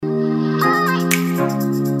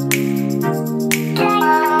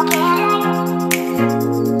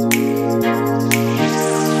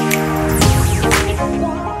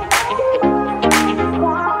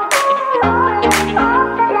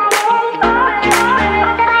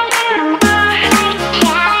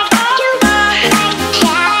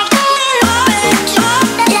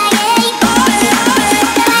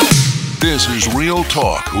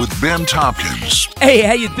Talk with Ben Tompkins. Hey,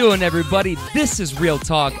 how you doing, everybody? This is Real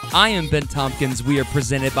Talk. I am Ben Tompkins. We are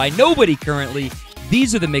presented by nobody currently.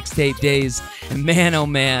 These are the Mixtape Days, and man, oh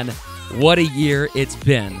man, what a year it's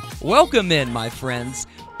been. Welcome in, my friends.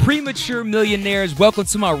 Premature millionaires, welcome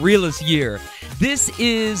to my realest year. This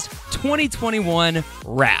is 2021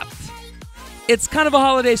 Wrapped. It's kind of a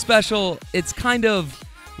holiday special. It's kind of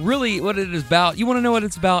really what it is about. You want to know what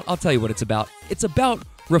it's about? I'll tell you what it's about. It's about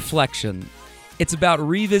reflection. It's about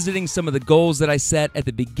revisiting some of the goals that I set at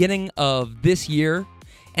the beginning of this year,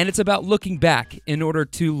 and it's about looking back in order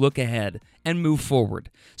to look ahead and move forward.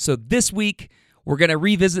 So this week, we're going to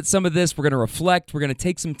revisit some of this. We're going to reflect. We're going to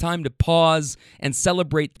take some time to pause and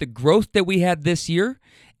celebrate the growth that we had this year,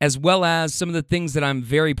 as well as some of the things that I'm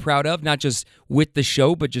very proud of, not just with the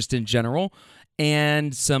show, but just in general,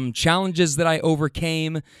 and some challenges that I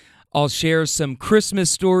overcame. I'll share some Christmas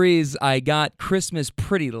stories. I got Christmas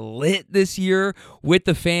pretty lit this year with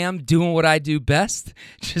the fam, doing what I do best,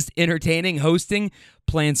 just entertaining, hosting,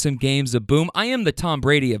 playing some games of Boom. I am the Tom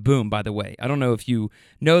Brady of Boom, by the way. I don't know if you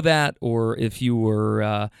know that or if you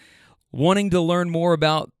were wanting to learn more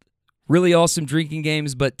about really awesome drinking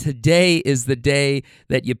games, but today is the day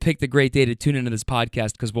that you picked a great day to tune into this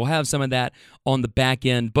podcast because we'll have some of that on the back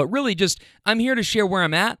end. But really just, I'm here to share where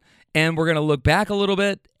I'm at. And we're going to look back a little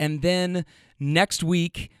bit, and then next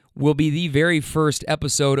week will be the very first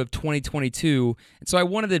episode of 2022. And so I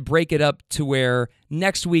wanted to break it up to where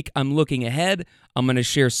next week I'm looking ahead. I'm going to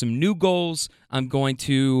share some new goals. I'm going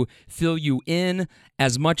to fill you in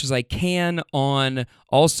as much as I can on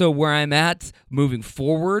also where I'm at moving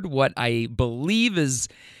forward, what I believe is...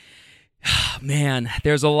 Man,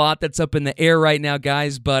 there's a lot that's up in the air right now,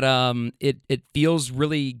 guys, but it feels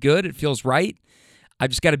really good. It feels right. I've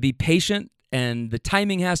just got to be patient, and the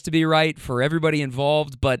timing has to be right for everybody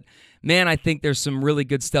involved. But, man, I think there's some really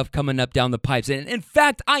good stuff coming up down the pipes. And, in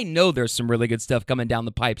fact, I know there's some really good stuff coming down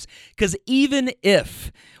the pipes because even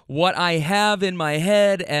if what I have in my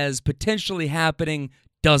head as potentially happening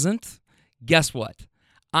doesn't, guess what?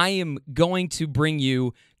 I am going to bring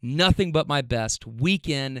you nothing but my best week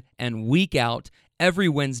in and week out every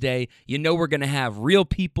Wednesday. You know we're going to have real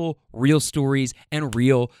people, real stories, and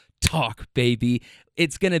real talk, baby.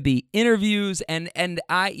 It's going to be interviews, and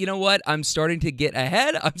I, you know what? I'm starting to get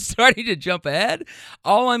ahead. I'm starting to jump ahead.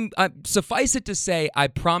 Suffice it to say, I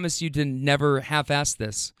promise you to never half-ass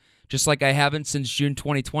this, just like I haven't since June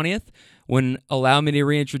 2020th, when Allow Me to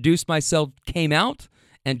Reintroduce Myself came out,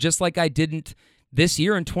 and just like I didn't this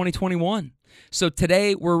year in 2021. So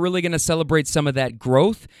today, we're really going to celebrate some of that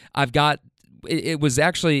growth.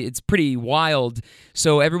 It's pretty wild.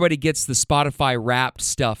 So everybody gets the Spotify Wrapped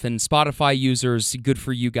stuff, and Spotify users, good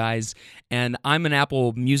for you guys. And I'm an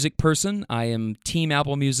Apple Music person. I am Team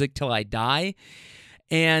Apple Music till I die.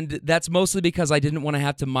 And that's mostly because I didn't want to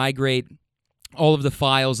have to migrate all of the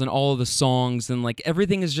files and all of the songs, and like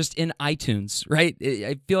everything is just in iTunes, right?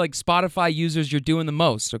 I feel like Spotify users, you're doing the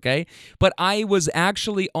most, okay? But I was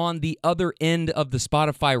actually on the other end of the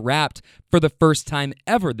Spotify Wrapped for the first time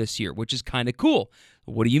ever this year, which is kind of cool.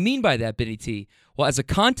 What do you mean by that, Benny T? Well, as a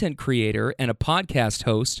content creator and a podcast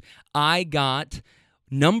host, I got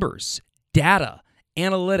numbers, data,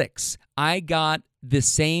 analytics. I got the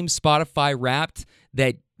same Spotify Wrapped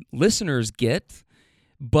that listeners get,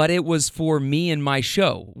 but it was for me and my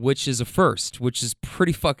show, which is a first, which is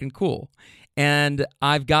pretty fucking cool. And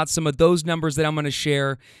I've got some of those numbers that I'm going to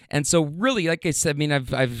share. And so really, like I said, I mean,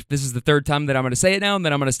 this is the third time that I'm going to say it now, and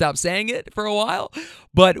then I'm going to stop saying it for a while.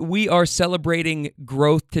 But we are celebrating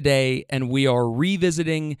growth today, and we are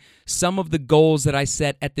revisiting some of the goals that I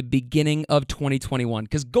set at the beginning of 2021.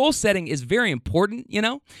 Because goal setting is very important, you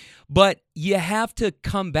know? But you have to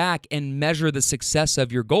come back and measure the success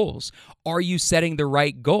of your goals. Are you setting the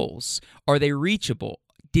right goals? Are they reachable?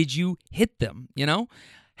 Did you hit them, you know?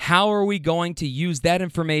 How are we going to use that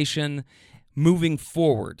information moving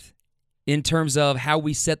forward in terms of how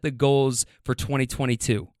we set the goals for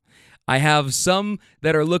 2022? I have some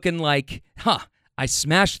that are looking like, I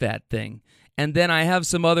smashed that thing. And then I have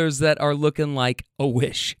some others that are looking like a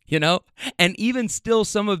wish, you know? And even still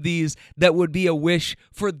some of these that would be a wish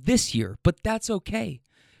for this year. But that's okay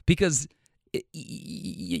because,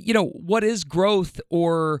 you know, what is growth,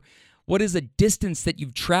 or what is a distance that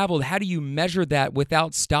you've traveled? How do you measure that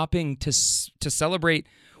without stopping to celebrate,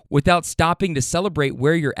 without stopping to celebrate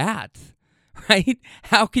where you're at, right?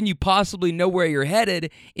 How can you possibly know where you're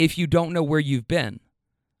headed if you don't know where you've been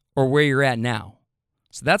or where you're at now?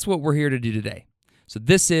 So that's what we're here to do today. So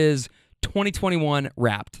this is 2021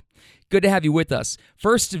 Wrapped. Good to have you with us.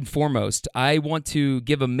 First and foremost, I want to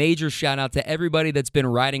give a major shout out to everybody that's been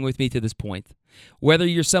riding with me to this point. Whether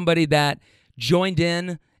you're somebody that joined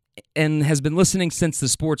in and has been listening since the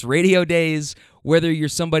sports radio days, whether you're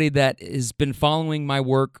somebody that has been following my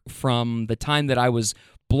work from the time that I was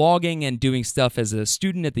blogging and doing stuff as a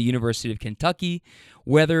student at the University of Kentucky,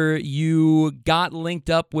 whether you got linked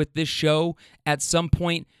up with this show at some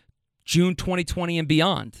point June 2020 and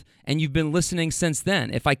beyond, and you've been listening since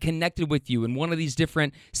then. If I connected with you in one of these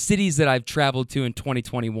different cities that I've traveled to in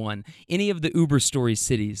 2021, any of the Uber Stories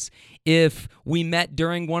cities, if we met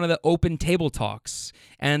during one of the open table talks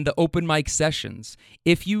and the open mic sessions,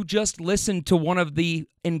 if you just listened to one of the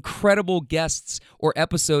incredible guests or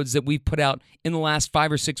episodes that we've put out in the last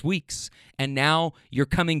 5 or 6 weeks, and now you're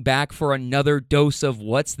coming back for another dose of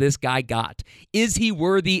what's this guy got? Is he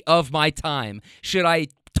worthy of my time? Should I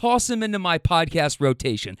toss him into my podcast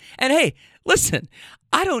rotation? And hey, listen,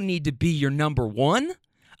 I don't need to be your number one.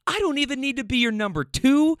 I don't even need to be your number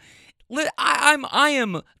two. I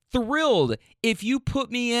am thrilled if you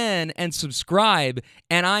put me in and subscribe,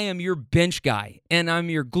 and I am your bench guy, and I'm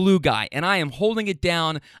your glue guy, and I am holding it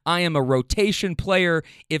down. I am a rotation player.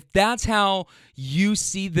 If that's how you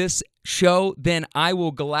see this show, then I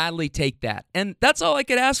will gladly take that. And that's all I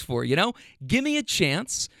could ask for, Give me a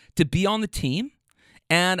chance to be on the team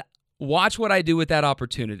and watch what I do with that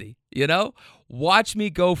opportunity, Watch me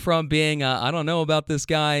go from being, I don't know about this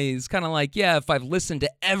guy. He's kind of like, yeah, if I've listened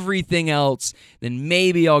to everything else, then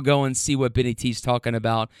maybe I'll go and see what Benny T's talking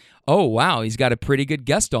about. Oh, wow, he's got a pretty good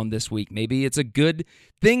guest on this week. Maybe it's a good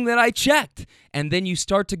thing that I checked. And then you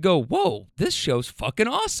start to go, whoa, this show's fucking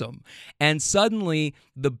awesome. And suddenly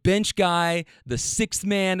the bench guy, the sixth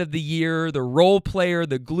man of the year, the role player,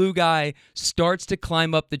 the glue guy starts to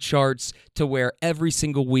climb up the charts to where every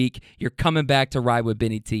single week you're coming back to Ride with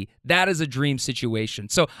Benny T. That is a dream situation.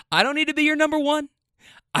 So I don't need to be your number one.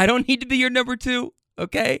 I don't need to be your number two.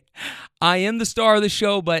 Okay? I am the star of the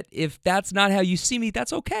show, but if that's not how you see me,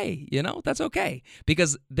 that's okay. That's okay.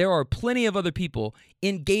 Because there are plenty of other people,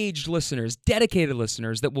 engaged listeners, dedicated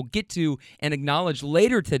listeners that we'll get to and acknowledge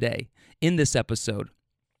later today in this episode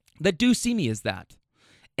that do see me as that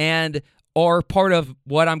and are part of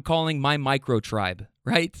what I'm calling my micro tribe,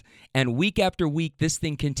 right? And week after week, this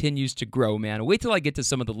thing continues to grow, man. Wait till I get to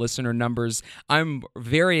some of the listener numbers. I'm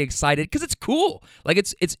very excited because it's cool. Like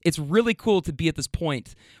it's really cool to be at this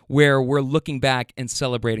point where we're looking back and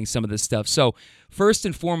celebrating some of this stuff. So first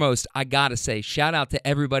and foremost, I gotta say, shout out to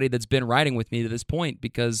everybody that's been riding with me to this point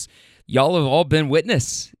because y'all have all been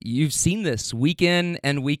witness. You've seen this week in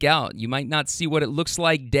and week out. You might not see what it looks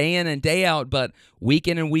like day in and day out, but week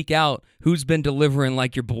in and week out, who's been delivering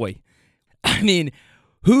like your boy? I mean,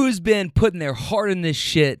 who's been putting their heart in this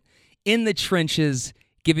shit in the trenches,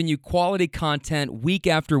 giving you quality content week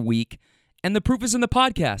after week, and the proof is in the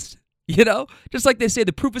podcast. Just like they say,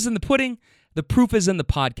 the proof is in the pudding, the proof is in the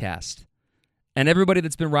podcast. And everybody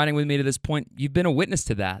that's been riding with me to this point, you've been a witness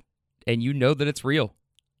to that, and you know that it's real.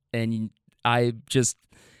 And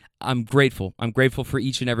I'm grateful. I'm grateful for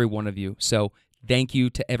each and every one of you. So thank you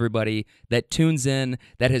to everybody that tunes in,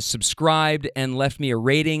 that has subscribed and left me a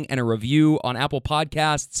rating and a review on Apple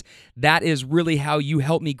Podcasts. That is really how you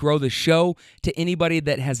help me grow the show. To anybody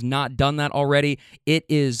that has not done that already, it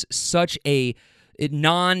is such a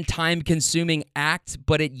non-time-consuming act,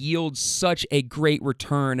 but it yields such a great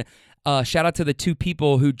return. Shout out to the 2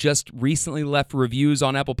 people who just recently left reviews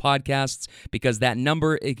on Apple Podcasts because that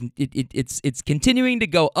number, it's continuing to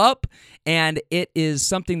go up, and it is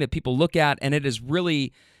something that people look at, and it is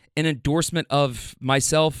really an endorsement of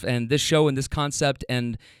myself and this show and this concept,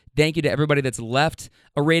 and thank you to everybody that's left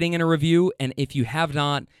a rating and a review. And if you have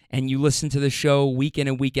not, and you listen to the show week in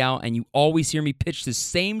and week out, and you always hear me pitch the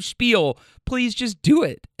same spiel, please just do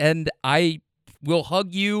it, and I will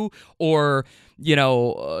hug you or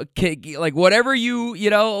like whatever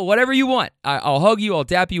whatever you want. I'll hug you. I'll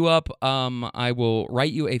dap you up. I will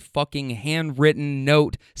write you a fucking handwritten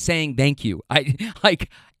note saying thank you.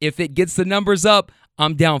 If it gets the numbers up,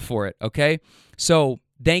 I'm down for it. Okay. So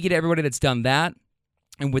thank you to everybody that's done that.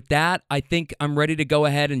 And with that, I think I'm ready to go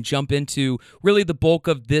ahead and jump into really the bulk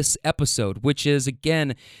of this episode, which is,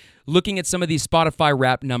 again, looking at some of these Spotify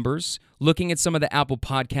Wrapped numbers, looking at some of the Apple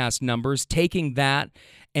Podcast numbers, taking that,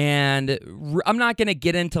 and I'm not going to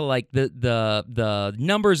get into like the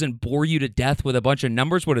numbers and bore you to death with a bunch of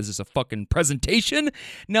numbers. What is this, a fucking presentation?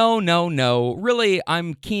 No. Really,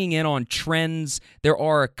 I'm keying in on trends. There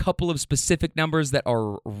are a couple of specific numbers that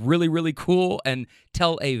are really, really cool and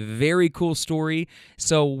tell a very cool story.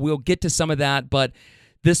 So we'll get to some of that, but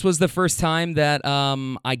this was the first time that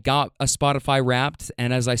I got a Spotify Wrapped,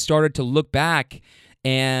 and as I started to look back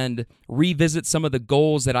and revisit some of the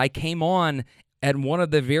goals that I came on at one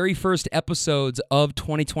of the very first episodes of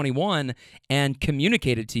 2021 and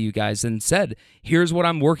communicated to you guys and said, here's what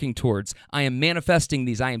I'm working towards. I am manifesting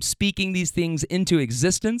these. I am speaking these things into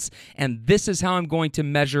existence, and this is how I'm going to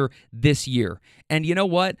measure this year. And you know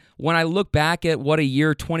what? When I look back at what a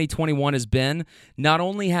year 2021 has been, not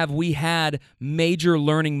only have we had major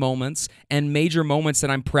learning moments and major moments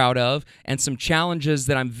that I'm proud of and some challenges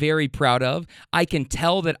that I'm very proud of, I can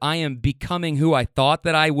tell that I am becoming who I thought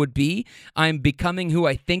that I would be. I'm becoming who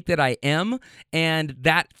I think that I am, and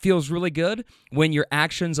that feels really good when your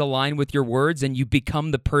actions align with your words and you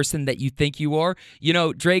become the person that you think you are. You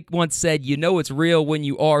know, Drake once said, you know it's real when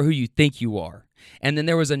you are who you think you are. And then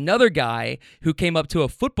there was another guy who came up to a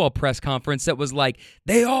football press conference that was like,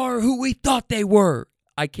 they are who we thought they were.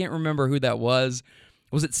 I can't remember who that was.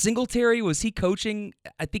 Was it Singletary? Was he coaching?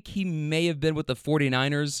 I think he may have been with the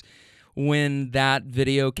 49ers when that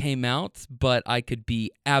video came out, but I could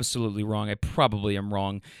be absolutely wrong. I probably am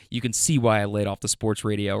wrong. You can see why I laid off the sports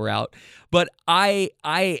radio route. But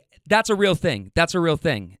that's a real thing. That's a real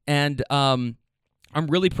thing. And I'm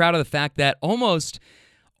really proud of the fact that almost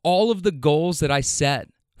all of the goals that I set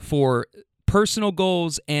for personal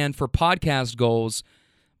goals and for podcast goals,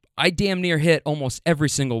 I damn near hit almost every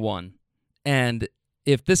single one. And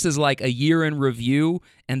if this is like a year in review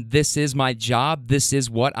and this is my job, this is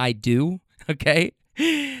what I do, okay,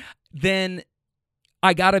 then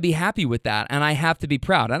I got to be happy with that, and I have to be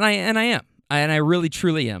proud, and I am, and I really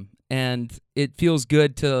truly am. And it feels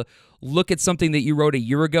good to look at something that you wrote a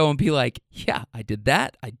year ago and be like, yeah, I did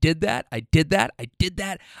that, I did that, I did that, I did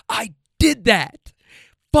that, I did that.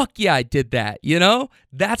 Fuck yeah, I did that, you know?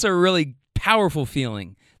 That's a really powerful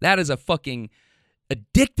feeling. That is a fucking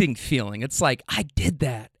addicting feeling. It's like, I did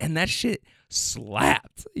that, and that shit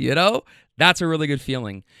slapped, you know? That's a really good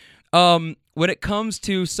feeling. When it comes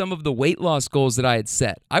to some of the weight loss goals that I had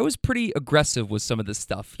set, I was pretty aggressive with some of this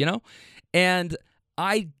stuff, you know? And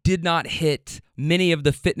I did not hit many of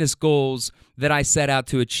the fitness goals that I set out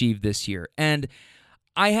to achieve this year. And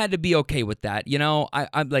I had to be okay with that. You know,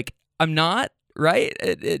 I'm not, right?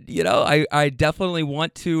 I definitely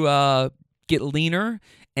want to get leaner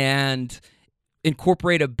and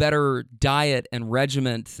incorporate a better diet and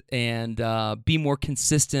regiment and be more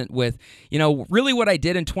consistent with, really what I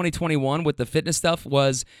did in 2021 with the fitness stuff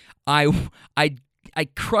was I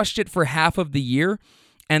crushed it for half of the year.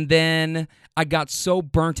 And then I got so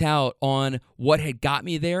burnt out on what had got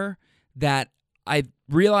me there that I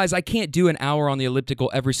realized I can't do an hour on the elliptical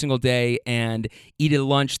every single day and eat a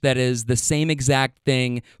lunch that is the same exact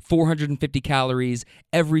thing, 450 calories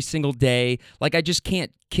every single day. Like, I just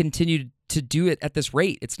can't continue to do it at this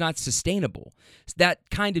rate. It's not sustainable. That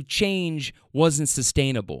kind of change wasn't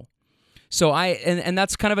sustainable. So and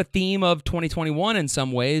that's kind of a theme of 2021 in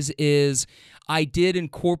some ways, is I did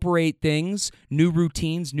incorporate things, new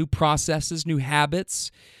routines, new processes, new habits,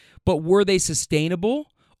 but were they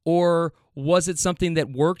sustainable, or was it something that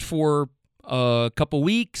worked for a couple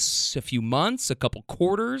weeks, a few months, a couple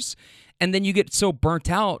quarters, and then you get so burnt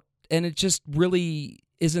out and it just really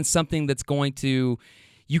isn't something that's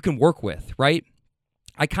you can work with, right?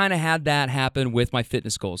 I kind of had that happen with my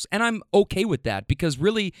fitness goals, and I'm okay with that, because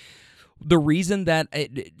really the reason that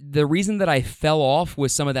I fell off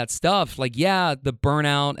with some of that stuff, like, yeah, the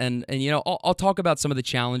burnout, and I'll talk about some of the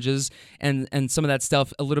challenges and some of that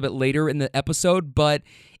stuff a little bit later in the episode, but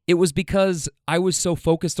it was because I was so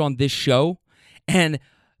focused on this show, and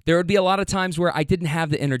there would be a lot of times where I didn't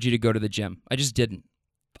have the energy to go to the gym. I just didn't.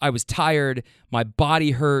 I was tired, my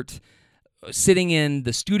body hurt, sitting in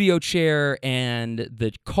the studio chair and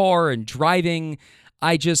the car and driving.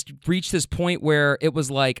 I just reached this point where it was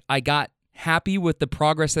like I got happy with the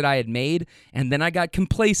progress that I had made, and then I got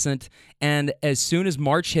complacent, and as soon as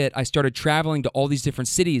March hit, I started traveling to all these different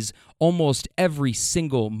cities almost every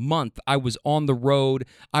single month. I was on the road,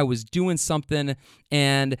 I was doing something,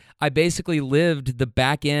 and I basically lived the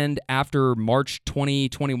back end after March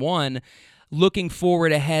 2021 looking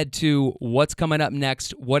forward ahead to what's coming up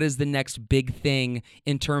next, what is the next big thing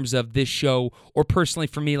in terms of this show, or personally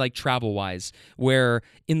for me, like travel-wise, where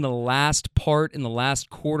in the last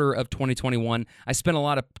quarter of 2021, I spent a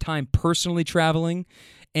lot of time personally traveling,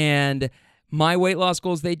 and my weight loss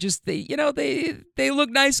goals, they look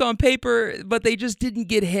nice on paper, but they just didn't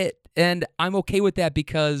get hit. And I'm okay with that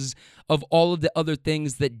because of all of the other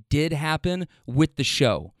things that did happen with the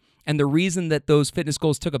show. And the reason that those fitness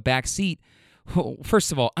goals took a back seat Well,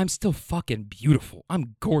 first of all, I'm still fucking beautiful.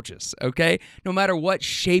 I'm gorgeous, okay? No matter what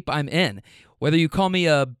shape I'm in. Whether you call me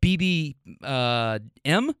a BBM,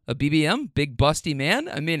 big busty man.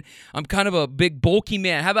 I mean, I'm kind of a big bulky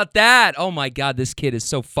man. How about that? Oh my God, this kid is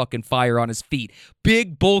so fucking fire on his feet.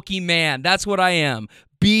 Big bulky man. That's what I am.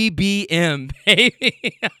 BBM,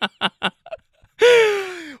 baby.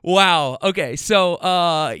 Wow. Okay. So,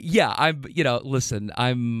 listen,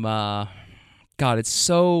 God, it's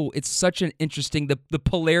such an interesting, the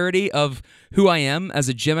polarity of who I am as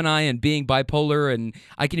a Gemini and being bipolar, and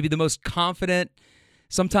I can be the most confident,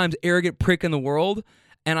 sometimes arrogant prick in the world,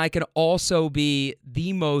 and I can also be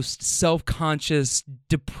the most self-conscious,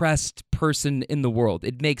 depressed person in the world.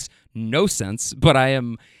 It makes no sense, but I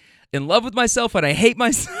am in love with myself and I hate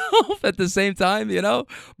myself at the same time,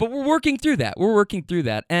 But we're working through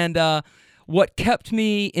that. And what kept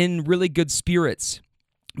me in really good spirits,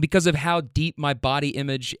 because of how deep my body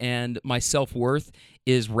image and my self-worth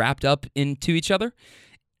is wrapped up into each other,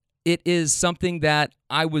 it is something that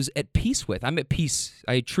I was at peace with. I'm at peace.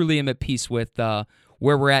 I truly am at peace with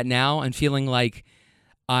where we're at now, and feeling like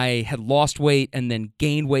I had lost weight and then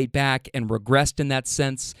gained weight back and regressed in that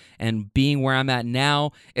sense, and being where I'm at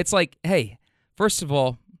now. It's like, hey, first of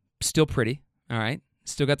all, still pretty, all right?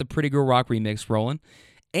 Still got the Pretty Girl Rock remix rolling.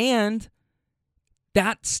 And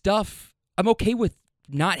that stuff, I'm okay with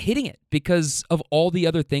not hitting it because of all the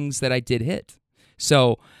other things that I did hit.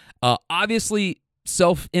 So obviously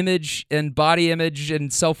self-image and body image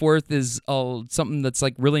and self-worth is something that's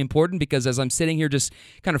like really important, because as I'm sitting here just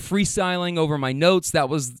kind of freestyling over my notes, that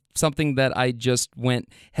was something that I just went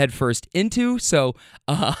headfirst into. So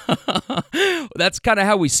that's kind of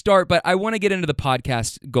how we start. But I want to get into the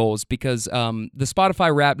podcast goals, because the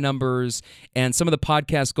Spotify Wrap numbers and some of the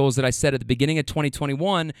podcast goals that I set at the beginning of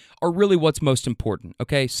 2021 are really what's most important.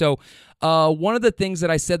 Okay, so one of the things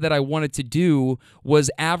that I said that I wanted to do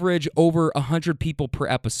was average over 100 people per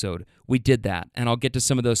episode. We did that, and I'll get to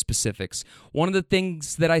some of those specifics. One of the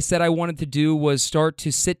things that I said I wanted to do was start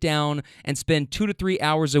to sit down and spend 2 to 3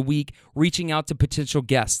 hours a week reaching out to potential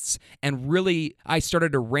guests. And really, I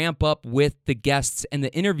started to ramp up with the guests and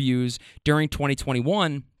the interviews during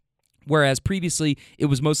 2021, whereas previously it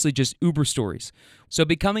was mostly just Uber stories. So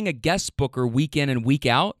becoming a guest booker week in and week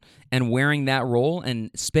out and wearing that role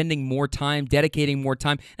and spending more time, dedicating more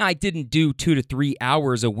time. Now, I didn't do 2 to 3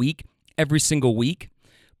 hours a week every single week,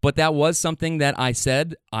 but that was something that I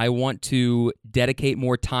said, I want to dedicate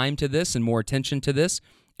more time to this and more attention to this,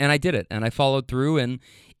 and I did it, and I followed through, and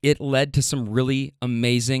it led to some really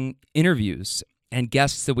amazing interviews and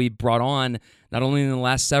guests that we brought on, not only in the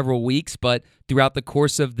last several weeks, but throughout the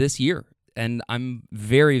course of this year. And I'm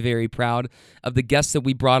very, very proud of the guests that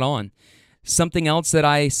we brought on. Something else that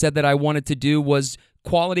I said that I wanted to do was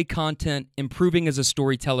quality content, improving as a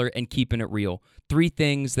storyteller, and keeping it real. 3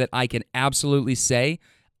 things that I can absolutely say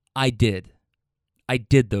I did. I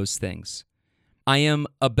did those things. I am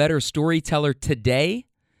a better storyteller today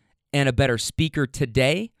and a better speaker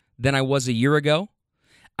today than I was a year ago.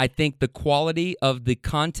 I think the quality of the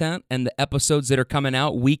content and the episodes that are coming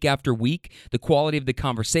out week after week, the quality of the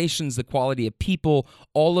conversations, the quality of people,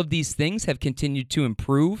 all of these things have continued to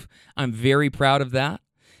improve. I'm very proud of that.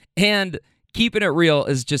 And keeping it real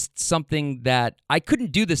is just something that I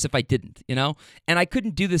couldn't do this if I didn't, And I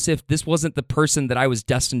couldn't do this if this wasn't the person that I was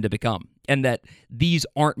destined to become, and that these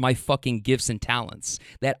aren't my fucking gifts and talents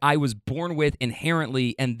that I was born with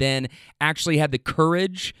inherently, and then actually had the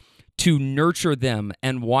courage to nurture them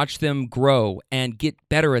and watch them grow and get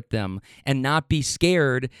better at them, and not be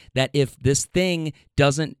scared that if this thing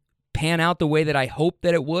doesn't pan out the way that I hoped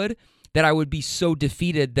that it would, that I would be so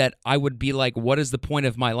defeated that I would be like, what is the point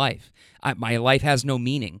of my life? My life has no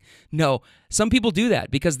meaning. No, some people do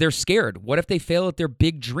that because they're scared. What if they fail at their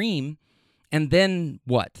big dream, and then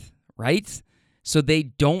what, right? So they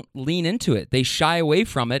don't lean into it. They shy away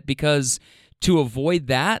from it, because to avoid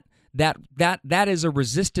that is a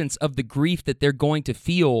resistance of the grief that they're going to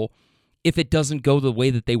feel if it doesn't go the way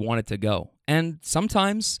that they want it to go. And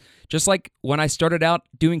sometimes, just like when I started out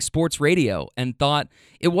doing sports radio and thought,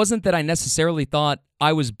 it wasn't that I necessarily thought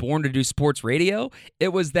I was born to do sports radio. It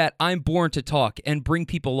was that I'm born to talk and bring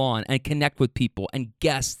people on and connect with people and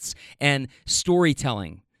guests and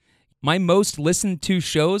storytelling. My most listened to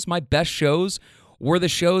shows, my best shows, were the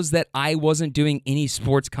shows that I wasn't doing any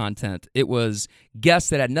sports content. It was guests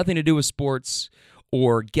that had nothing to do with sports,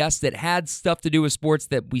 or guests that had stuff to do with sports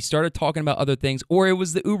that we started talking about other things, or it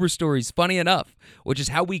was the Uber stories, funny enough, which is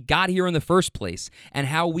how we got here in the first place and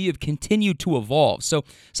how we have continued to evolve. So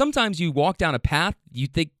sometimes you walk down a path, you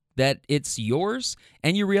think that it's yours,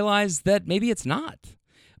 and you realize that maybe it's not.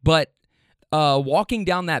 But walking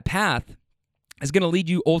down that path is going to lead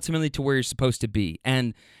you ultimately to where you're supposed to be.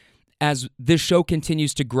 And as this show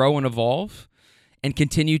continues to grow and evolve and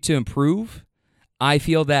continue to improve, I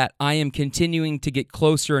feel that I am continuing to get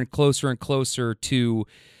closer and closer and closer to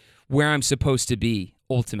where I'm supposed to be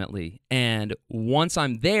ultimately. And once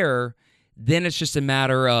I'm there, then it's just a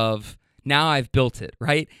matter of now I've built it,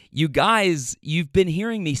 right? You guys, you've been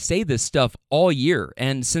hearing me say this stuff all year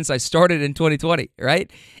and since I started in 2020,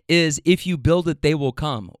 right? Is if you build it, they will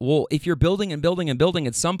come. Well, if you're building and building and building,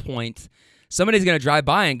 at some point, somebody's going to drive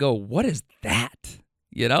by and go, what is that?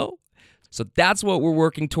 You know? So that's what we're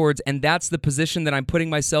working towards, and that's the position that I'm putting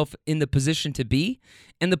myself in the position to be,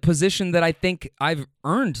 and the position that I think I've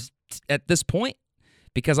earned at this point,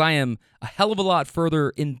 because I am a hell of a lot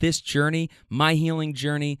further in this journey, my healing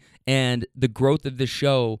journey, and the growth of the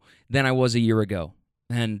show than I was a year ago.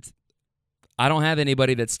 And I don't have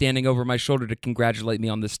anybody that's standing over my shoulder to congratulate me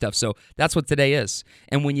on this stuff. So that's what today is.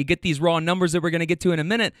 And when you get these raw numbers that we're going to get to in a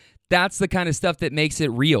minute, that's the kind of stuff that makes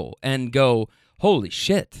it real and go, holy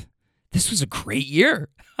shit, this was a great year.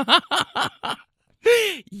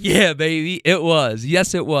 Yeah, baby, it was.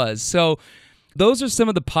 Yes, it was. So those are some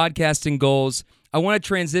of the podcasting goals. I want to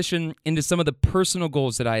transition into some of the personal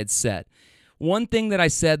goals that I had set. One thing that I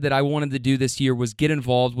said that I wanted to do this year was get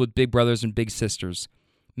involved with Big Brothers and Big Sisters.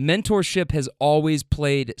 Mentorship has always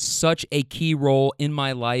played such a key role in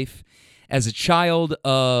my life as a child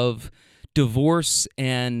of divorce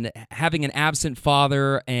and having an absent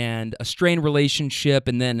father and a strained relationship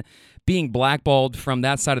and then being blackballed from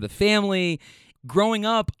that side of the family. Growing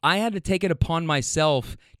up, I had to take it upon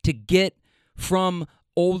myself to get from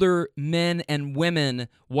older men and women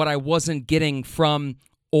what I wasn't getting from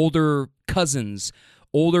older cousins,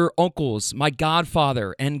 older uncles, my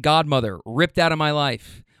godfather and godmother ripped out of my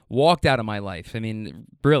life, walked out of my life. I mean,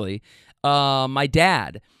 really. My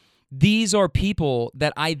dad. These are people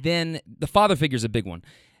that the father figure is a big one.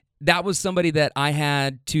 That was somebody that I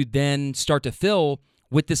had to then start to fill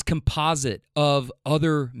with this composite of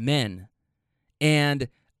other men. And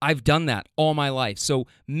I've done that all my life. So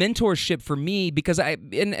mentorship for me, because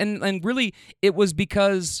and really it was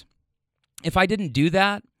because if I didn't do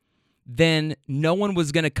that, then no one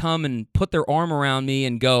was going to come and put their arm around me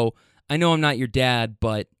and go, I know I'm not your dad,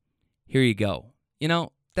 but here you go. You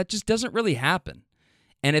know, that just doesn't really happen.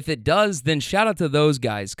 And if it does, then shout out to those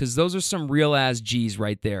guys, because those are some real-ass G's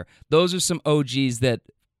right there. Those are some OGs that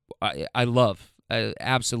I love. I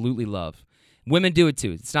absolutely love. Women do it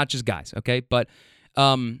too. It's not just guys, okay? But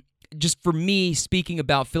just for me, speaking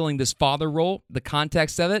about filling this father role, the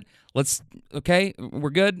context of it, okay,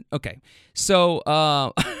 we're good? Okay. So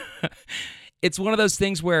it's one of those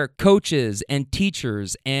things where coaches and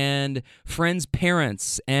teachers and friends'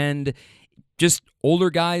 parents and just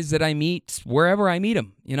older guys that I meet, wherever I meet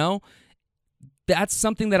them, you know, that's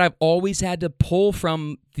something that I've always had to pull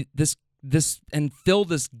from this and fill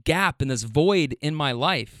this gap and this void in my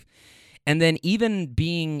life. And then even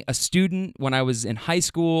being a student when I was in high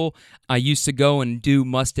school, I used to go and do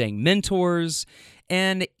Mustang Mentors.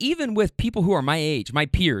 And even with people who are my age, my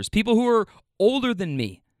peers, people who are older than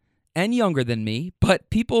me and younger than me, but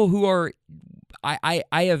people who are, I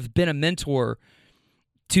have been a mentor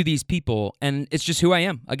to these people, and it's just who I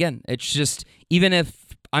am. Again, it's just, even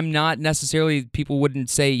if I'm not necessarily, people wouldn't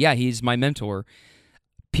say, yeah, he's my mentor.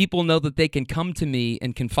 People know that they can come to me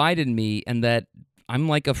and confide in me, and that I'm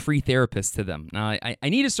like a free therapist to them. Now, I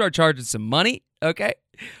need to start charging some money, okay?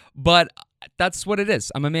 But that's what it is.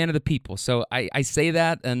 I'm a man of the people. So I say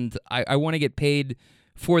that, and I want to get paid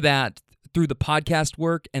for that through the podcast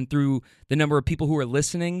work and through the number of people who are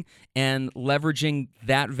listening and leveraging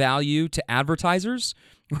that value to advertisers,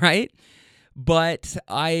 right? But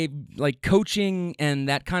I like coaching and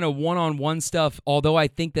that kind of one-on-one stuff, although I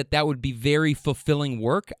think that would be very fulfilling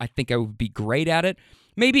work. I think I would be great at it.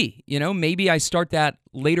 Maybe, maybe I start that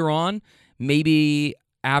later on, maybe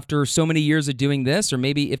after so many years of doing this, or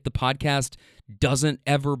maybe if the podcast doesn't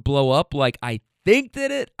ever blow up like I think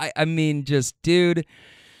that I mean, just, dude,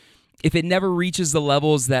 if it never reaches the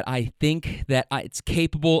levels that I think that it's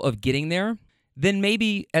capable of getting there, then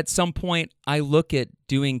maybe at some point I look at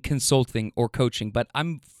doing consulting or coaching, but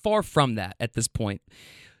I'm far from that at this point.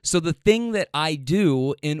 So the thing that I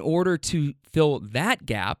do in order to fill that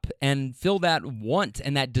gap and fill that want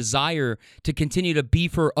and that desire to continue to be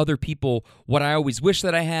for other people what I always wish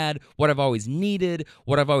that I had, what I've always needed,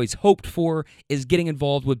 what I've always hoped for, is getting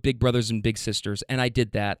involved with Big Brothers and Big Sisters. And I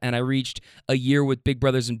did that. And I reached a year with Big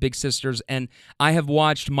Brothers and Big Sisters. And I have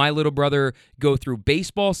watched my little brother go through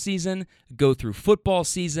baseball season, go through football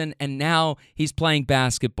season, and now he's playing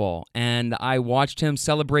basketball. And I watched him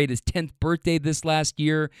celebrate his 10th birthday this last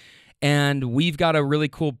year. And we've got a really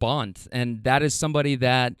cool bond. And that is somebody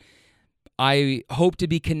that I hope to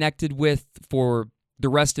be connected with for the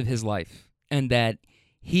rest of his life, and that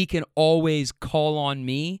he can always call on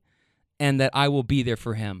me, and that I will be there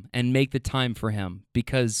for him and make the time for him,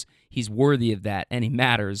 because he's worthy of that and he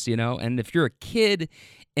matters, And if you're a kid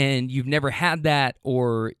and you've never had that,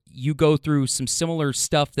 or you go through some similar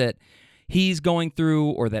stuff that he's going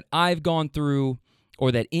through, or that I've gone through,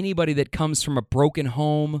 or that anybody that comes from a broken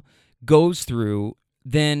home goes through,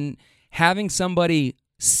 then having somebody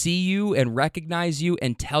see you and recognize you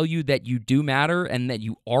and tell you that you do matter and that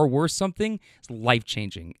you are worth something is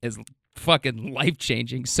life-changing. Is fucking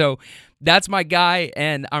life-changing. So that's my guy,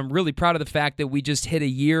 and I'm really proud of the fact that we just hit a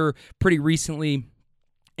year pretty recently,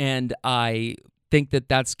 and I think that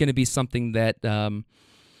that's going to be something that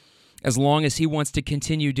as long as he wants to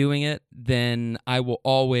continue doing it, then I will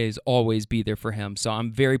always, always be there for him. So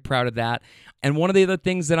I'm very proud of that. And one of the other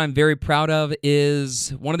things that I'm very proud of is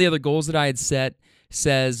one of the other goals that I had set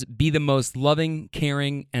says, be the most loving,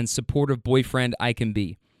 caring, and supportive boyfriend I can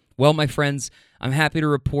be. Well, my friends, I'm happy to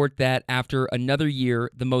report that after another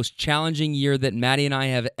year, the most challenging year that Maddie and I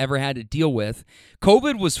have ever had to deal with,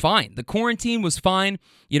 COVID was fine. The quarantine was fine.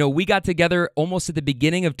 We got together almost at the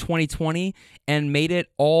beginning of 2020 and made it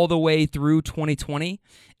all the way through 2020.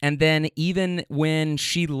 And then even when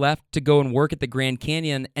she left to go and work at the Grand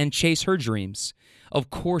Canyon and chase her dreams, of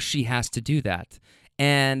course she has to do that.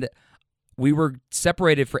 And we were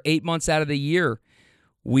separated for 8 months out of the year.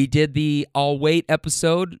 We did the I'll Wait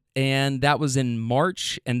episode, and that was in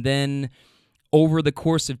March. And then over the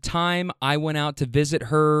course of time, I went out to visit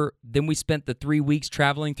her. Then we spent the 3 weeks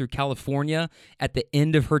traveling through California at the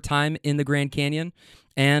end of her time in the Grand Canyon.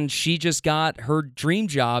 And she just got her dream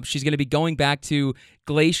job. She's going to be going back to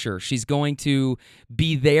Glacier. She's going to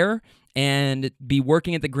be there and be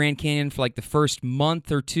working at the Grand Canyon for like the first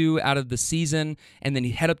month or two out of the season, and then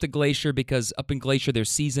head up to Glacier, because up in Glacier their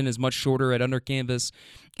season is much shorter at Under Canvas.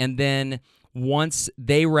 And then once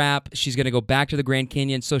they wrap, she's going to go back to the Grand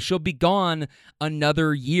Canyon. So she'll be gone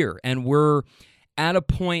another year, and we're at a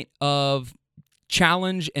point of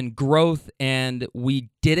challenge and growth, and we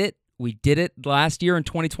did it. We did it last year in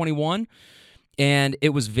 2021. And it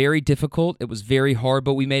was very difficult. It was very hard,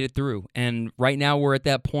 but we made it through. And right now we're at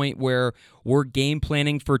that point where we're game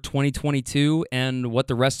planning for 2022 and what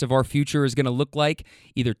the rest of our future is going to look like,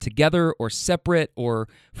 either together or separate or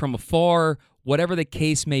from afar, whatever the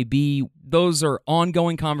case may be. Those are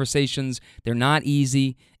ongoing conversations. They're not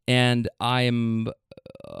easy. And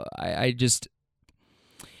I just,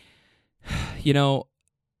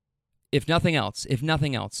 if nothing else,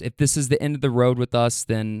 if this is the end of the road with us,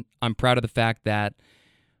 then I'm proud of the fact that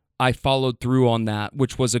I followed through on that,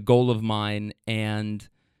 which was a goal of mine, and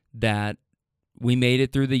that we made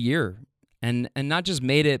it through the year. And not just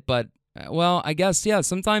made it, but, well, I guess, yeah,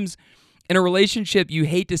 sometimes in a relationship, you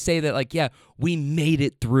hate to say that, like, yeah, we made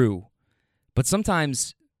it through. But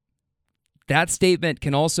sometimes that statement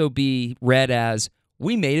can also be read as,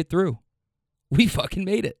 we made it through. We fucking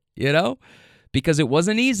made it, Because it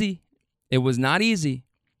wasn't easy. It was not easy,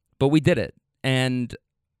 but we did it. And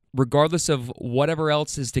regardless of whatever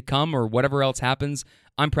else is to come or whatever else happens,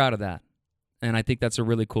 I'm proud of that. And I think that's a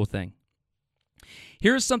really cool thing.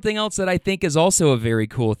 Here's something else that I think is also a very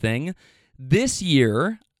cool thing. This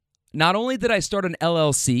year, not only did I start an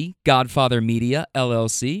LLC, Godfather Media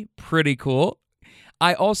LLC, pretty cool,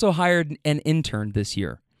 I also hired an intern this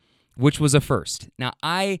year, which was a first. Now,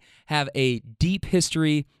 I have a deep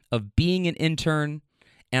history of being an intern,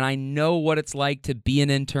 and I know what it's like to be an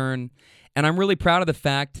intern. And I'm really proud of the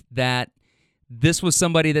fact that this was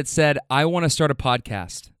somebody that said, I want to start a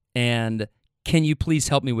podcast. And can you please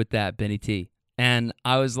help me with that, Benny T? And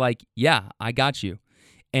I was like, yeah, I got you.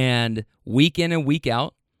 And week in and week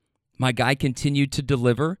out, my guy continued to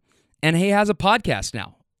deliver. And he has a podcast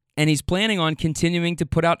now. And he's planning on continuing to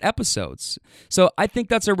put out episodes. So I think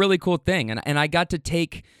that's a really cool thing. And I got to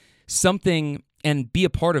take something and be a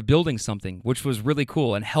part of building something, which was really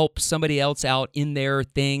cool, and help somebody else out in their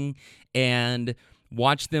thing and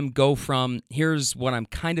watch them go from, here's what I'm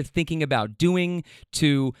kind of thinking about doing,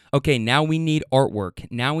 to, okay, now we need artwork.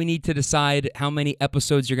 Now we need to decide how many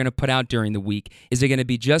episodes you're going to put out during the week. Is it going to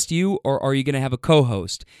be just you, or are you going to have a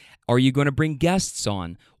co-host? Are you going to bring guests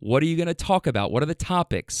on? What are you going to talk about? What are the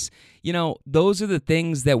topics? Those are the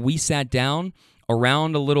things that we sat down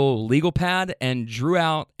around a little legal pad and drew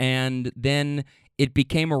out, and then it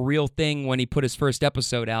became a real thing when he put his first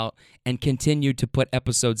episode out and continued to put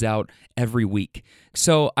episodes out every week.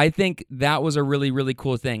 So I think that was a really, really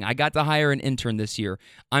cool thing. I got to hire an intern this year.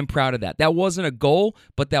 I'm proud of that. That wasn't a goal,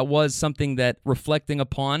 but that was something that, reflecting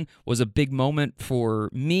upon, was a big moment for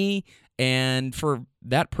me and for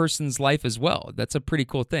that person's life as well. That's a pretty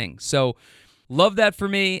cool thing. So love that for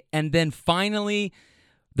me. And then finally,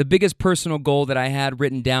 the biggest personal goal that I had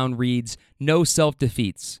written down reads, no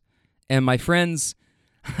self-defeats. And my friends,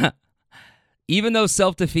 even though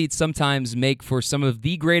self-defeats sometimes make for some of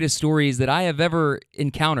the greatest stories that I have ever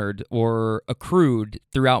encountered or accrued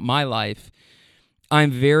throughout my life,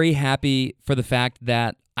 I'm very happy for the fact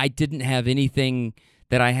that I didn't have anything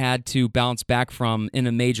that I had to bounce back from in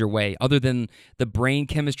a major way, other than the brain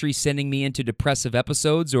chemistry sending me into depressive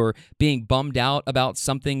episodes or being bummed out about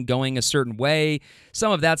something going a certain way.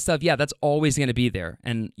 Some of that stuff, yeah, that's always going to be there,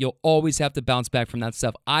 and you'll always have to bounce back from that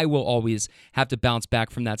stuff. I will always have to bounce back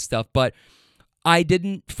from that stuff, but I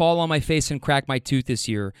didn't fall on my face and crack my tooth this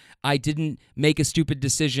year. I didn't make a stupid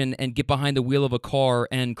decision and get behind the wheel of a car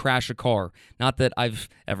and crash a car. Not that I've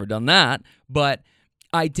ever done that, but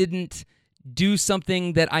I didn't do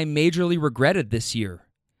something that I majorly regretted this year.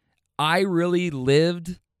 I really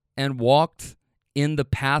lived and walked in the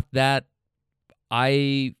path that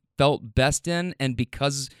I felt best in, and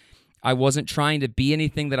because I wasn't trying to be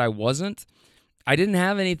anything that I wasn't, I didn't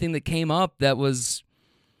have anything that came up that was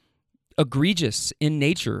egregious in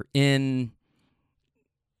nature. I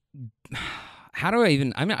don't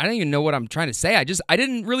even know what I'm trying to say. I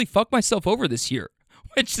didn't really fuck myself over this year,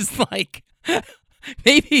 which is like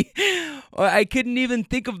maybe I couldn't even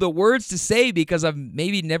think of the words to say because I've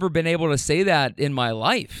maybe never been able to say that in my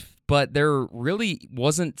life. But there really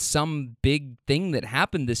wasn't some big thing that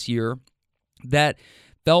happened this year that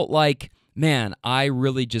felt like, man, I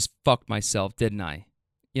really just fucked myself, didn't I?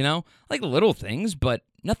 You know, like little things, but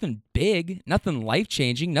nothing big, nothing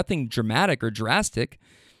life-changing, nothing dramatic or drastic.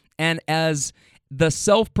 And as the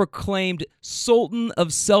self-proclaimed sultan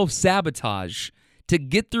of self-sabotage, to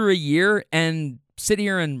get through a year and sit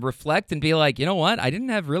here and reflect and be like, you know what? I didn't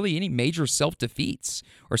have really any major self-defeats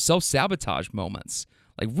or self-sabotage moments.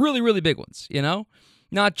 Like really, really big ones, you know?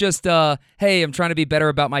 Not just, hey, I'm trying to be better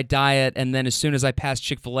about my diet, and then as soon as I pass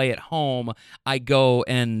Chick-fil-A at home, I go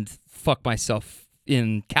and fuck myself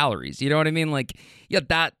in calories. You know what I mean? Like, yeah,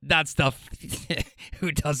 that stuff,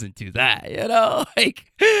 who doesn't do that, you know?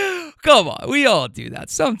 Like, come on, we all do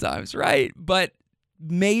that sometimes, right? But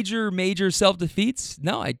major self-defeats,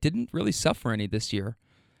 no, I didn't really suffer any this year.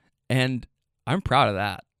 And I'm proud of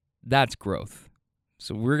that. That's growth.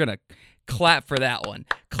 So we're going to clap for that one.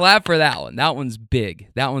 Clap for that one. That one's big.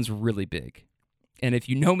 That one's really big. And if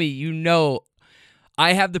you know me, you know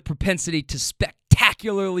I have the propensity to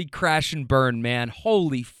spectacularly crash and burn, man.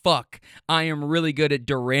 Holy fuck. I am really good at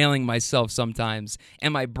derailing myself sometimes.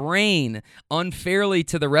 And my brain, unfairly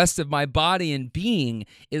to the rest of my body and being,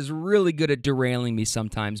 is really good at derailing me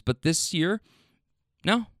sometimes. But this year,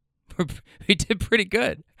 no. We did pretty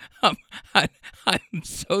good. I'm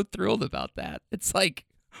so thrilled about that. It's like,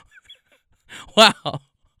 wow.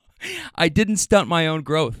 I didn't stunt my own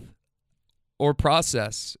growth or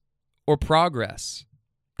process or progress.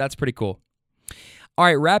 That's pretty cool. All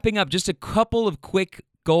right, wrapping up, just a couple of quick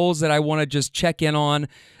goals that I want to just check in on.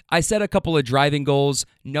 I set a couple of driving goals: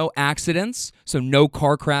 no accidents, so no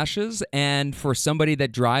car crashes. And for somebody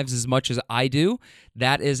that drives as much as I do,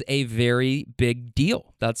 that is a very big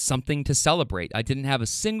deal. That's something to celebrate. I didn't have a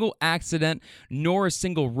single accident nor a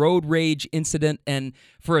single road rage incident. And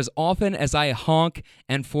for as often as I honk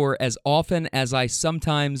and for as often as I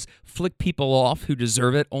sometimes flick people off who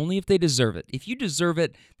deserve it, only if they deserve it. If you deserve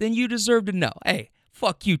it, then you deserve to know. Hey,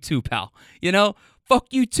 fuck you too, pal. You know? Fuck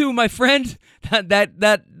you too, my friend.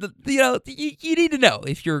 That you know, you need to know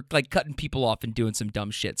if you're like cutting people off and doing some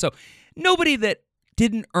dumb shit. So nobody that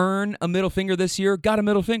didn't earn a middle finger this year got a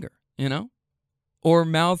middle finger, you know? Or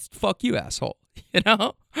mouth, fuck you, asshole, you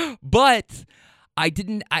know? But I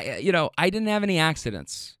didn't have any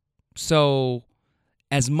accidents. So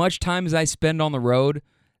as much time as I spend on the road,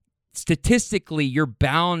 statistically, you're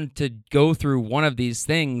bound to go through one of these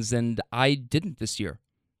things, and I didn't this year.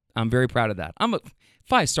 I'm very proud of that. I'm a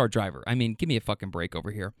 5-star driver. I mean, give me a fucking break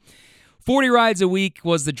over here. 40 rides a week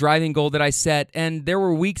was the driving goal that I set, and there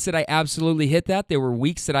were weeks that I absolutely hit that. There were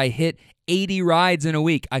weeks that I hit 80 rides in a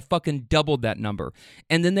week. I fucking doubled that number.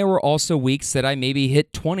 And then there were also weeks that I maybe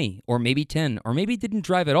hit 20 or maybe 10 or maybe didn't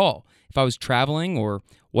drive at all. If I was traveling or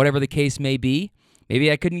whatever the case may be,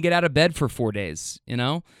 maybe I couldn't get out of bed for 4 days, you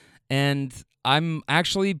know? And I'm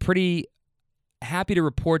actually pretty happy to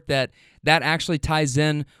report that that actually ties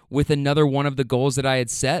in with another one of the goals that I had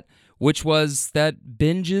set, which was that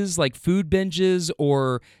binges, like food binges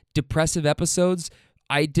or depressive episodes,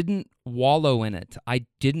 I didn't wallow in it. I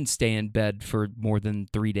didn't stay in bed for more than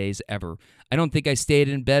 3 days ever. I don't think I stayed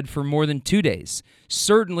in bed for more than 2 days.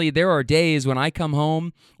 Certainly, there are days when I come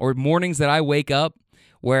home or mornings that I wake up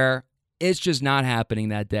where it's just not happening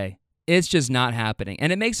that day. It's just not happening.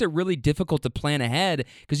 And it makes it really difficult to plan ahead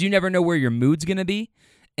because you never know where your mood's going to be.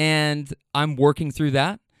 And I'm working through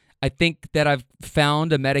that. I think that I've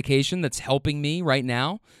found a medication that's helping me right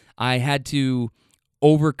now. I had to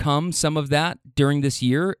overcome some of that during this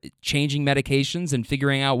year, changing medications and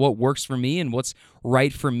figuring out what works for me and what's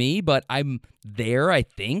right for me. But I'm there, I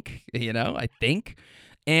think.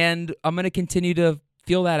 And I'm going to continue to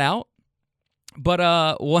feel that out.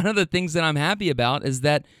 But one of the things that I'm happy about is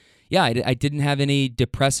that, I didn't have any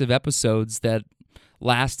depressive episodes that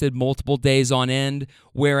lasted multiple days on end,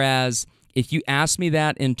 whereas if you asked me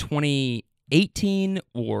that in 2018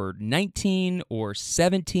 or 19 or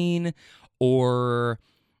 17 or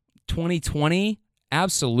 2020,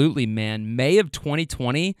 absolutely, man. May of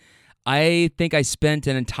 2020, I think I spent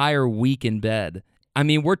an entire week in bed. I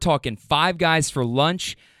mean, we're talking Five Guys for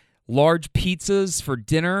lunch, large pizzas for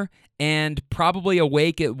dinner, and probably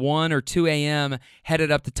awake at 1 or 2 a.m., headed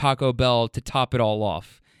up to Taco Bell to top it all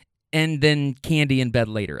off, and then candy in bed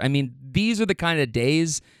later. I mean, these are the kind of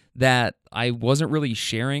days that I wasn't really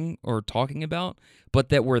sharing or talking about, but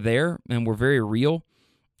that were there and were very real,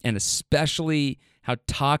 and especially how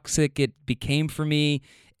toxic it became for me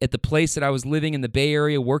at the place that I was living in the Bay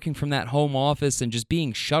Area, working from that home office and just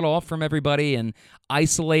being shut off from everybody and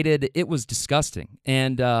isolated. It was disgusting.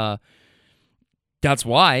 And that's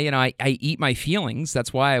why, I eat my feelings.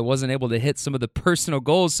 That's why I wasn't able to hit some of the personal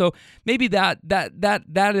goals. So maybe that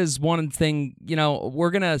is one thing.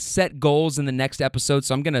 We're gonna set goals in the next episode.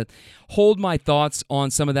 So I'm gonna hold my thoughts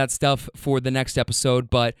on some of that stuff for the next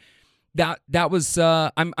episode. But that was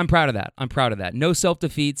I'm proud of that. I'm proud of that. No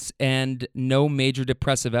self-defeats and no major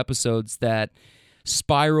depressive episodes that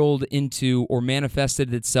spiraled into or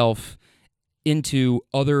manifested itself into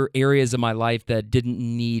other areas of my life that didn't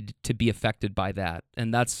need to be affected by that.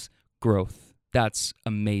 And that's growth. That's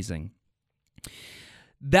amazing.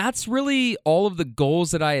 That's really all of the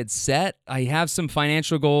goals that I had set. I have some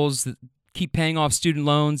financial goals that keep paying off student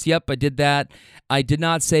loans. Yep, I did that. I did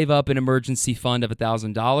not save up an emergency fund of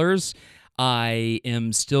 $1,000. I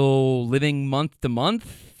am still living month to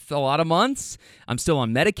month, a lot of months. I'm still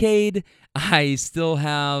on Medicaid. I still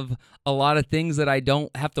have a lot of things that I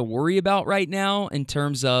don't have to worry about right now in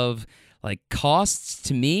terms of like costs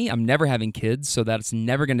to me. I'm never having kids, so that's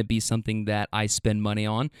never going to be something that I spend money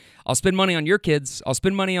on. I'll spend money on your kids. I'll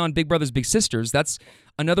spend money on Big Brothers Big Sisters. That's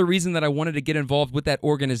another reason that I wanted to get involved with that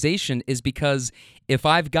organization, is because if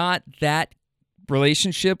I've got that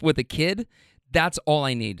relationship with a kid, that's all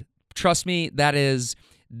I need. Trust me, that is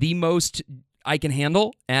the most I can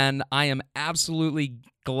handle, and I am absolutely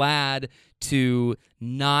glad to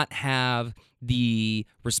not have the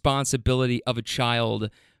responsibility of a child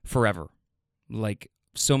forever, like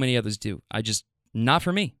so many others do. Not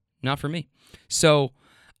for me. So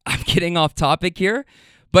I'm getting off topic here,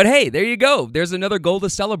 but hey, there you go. There's another goal to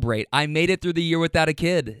celebrate. I made it through the year without a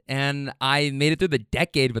kid, and I made it through the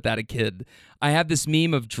decade without a kid. I have this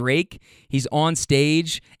meme of Drake. He's on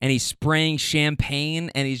stage, and he's spraying champagne,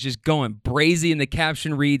 and he's just going brazy, and the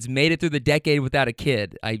caption reads, "Made it through the decade without a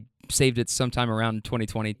kid." I saved it sometime around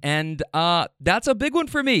 2020, and that's a big one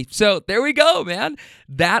for me. So there we go, man.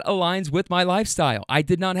 That aligns with my lifestyle. I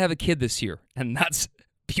did not have a kid this year, and that's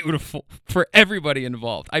beautiful for everybody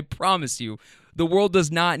involved. I promise you, the world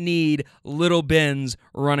does not need little Bens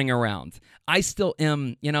running around. I still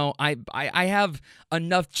am, I have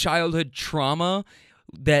enough childhood trauma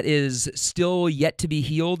that is still yet to be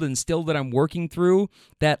healed and still that I'm working through,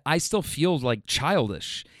 that I still feel like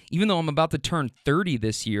childish. Even though I'm about to turn 30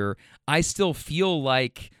 this year, I still feel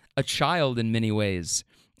like a child in many ways.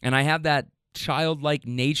 And I have that childlike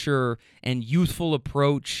nature and youthful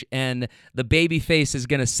approach, and the baby face is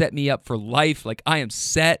going to set me up for life. Like, I am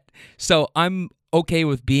set. So I'm okay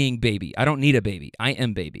with being baby. I don't need a baby. I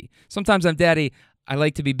am baby. Sometimes I'm daddy. I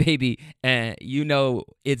like to be baby, and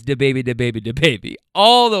it's the baby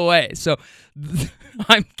all the way. So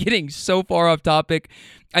I'm getting so far off topic.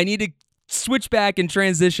 I need to switch back and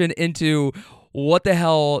transition into what the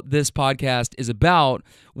hell this podcast is about,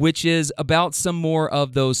 which is about some more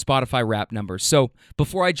of those Spotify Wrapped numbers. So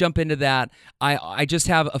before I jump into that, I just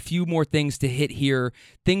have a few more things to hit here,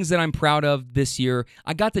 things that I'm proud of this year.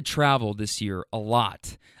 I got to travel this year a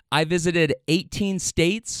lot. I visited 18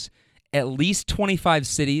 states, at least 25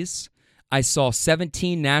 cities. I saw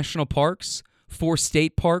 17 national parks, 4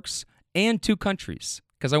 state parks, and 2 countries.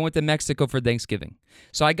 because I went to Mexico for Thanksgiving.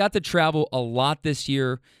 So I got to travel a lot this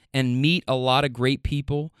year and meet a lot of great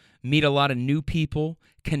people, meet a lot of new people,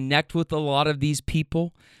 connect with a lot of these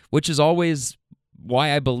people, which is always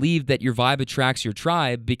why I believe that your vibe attracts your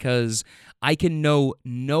tribe, because I can know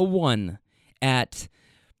no one at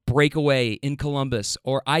Breakaway in Columbus,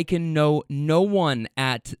 or I can know no one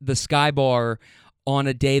at the Sky Bar on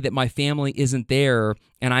a day that my family isn't there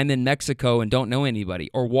and I'm in Mexico and don't know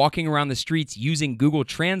anybody, or walking around the streets using Google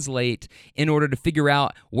Translate in order to figure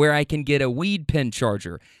out where I can get a weed pen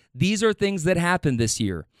charger. These are things that happened this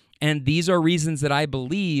year. And these are reasons that I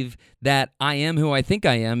believe that I am who I think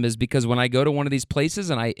I am, is because when I go to one of these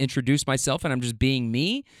places and I introduce myself and I'm just being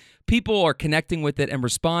me, people are connecting with it and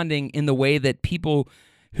responding in the way that people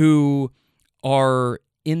who are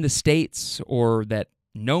in the States or that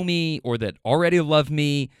know me or that already love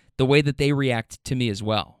me, the way that they react to me as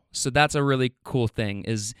well. So that's a really cool thing,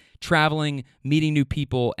 is traveling, meeting new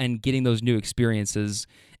people, and getting those new experiences.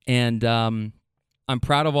 And I'm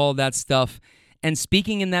proud of all of that stuff. And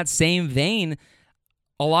speaking in that same vein,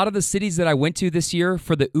 a lot of the cities that I went to this year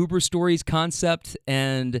for the Uber Stories concept,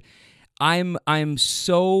 and I'm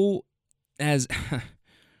so as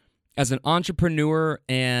an entrepreneur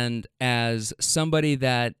and as somebody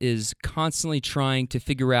that is constantly trying to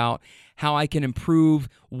figure out how I can improve,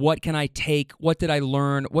 what can I take, what did I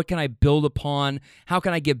learn, what can I build upon, how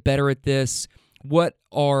can I get better at this, what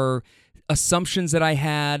are assumptions that I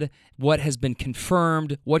had, what has been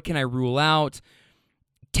confirmed, what can I rule out.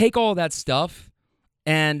 Take all that stuff,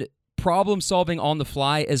 and problem solving on the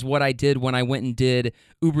fly is what I did when I went and did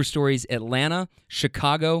Uber Stories Atlanta,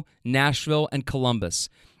 Chicago, Nashville, and Columbus.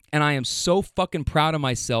 And I am so fucking proud of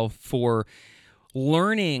myself for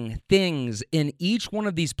learning things in each one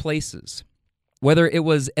of these places. Whether it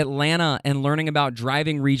was Atlanta and learning about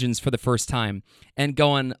driving regions for the first time and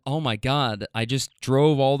going, oh my God, I just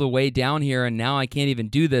drove all the way down here and now I can't even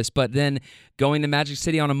do this. But then going to Magic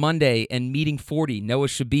City on a Monday and meeting 40, Noah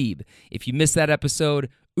Shabib. If you missed that episode,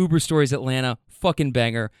 Uber Stories Atlanta, fucking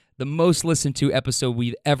banger. The most listened to episode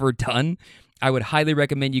we've ever done. I would highly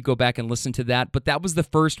recommend you go back and listen to that. But that was the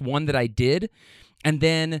first one that I did. And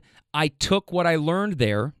then I took what I learned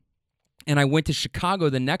there and I went to Chicago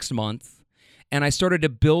the next month. And I started to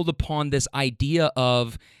build upon this idea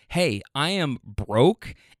of, hey, I am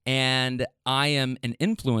broke and I am an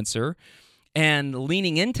influencer. And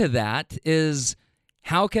leaning into that is,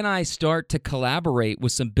 how can I start to collaborate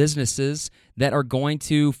with some businesses that are going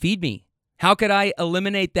to feed me? How could I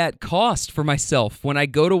eliminate that cost for myself when I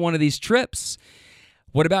go to one of these trips?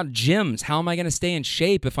 What about gyms? How am I going to stay in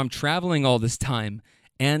shape if I'm traveling all this time?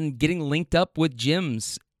 And getting linked up with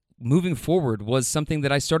gyms moving forward was something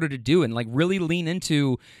that I started to do, and like really lean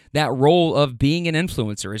into that role of being an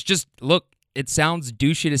influencer. It's just, look, it sounds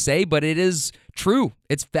douchey to say, but it is true.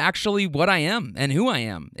 It's factually what I am and who I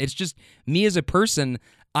am. It's just me as a person.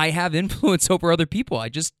 I have influence over other people. I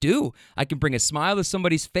just do. I can bring a smile to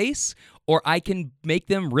somebody's face, or I can make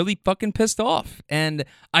them really fucking pissed off. And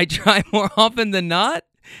I try more often than not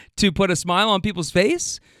to put a smile on people's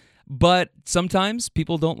face. But sometimes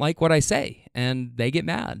people don't like what I say and they get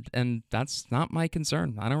mad, and that's not my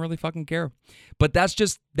concern. I don't really fucking care. But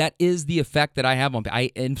that is the effect that I have on,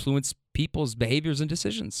 I influence people's behaviors and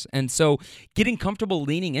decisions. And so getting comfortable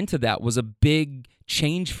leaning into that was a big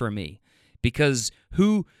change for me, because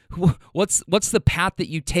what's the path that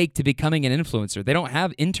you take to becoming an influencer? They don't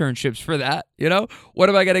have internships for that, you know? What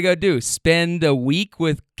am I going to go do? Spend a week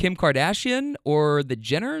with Kim Kardashian or the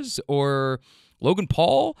Jenners or Logan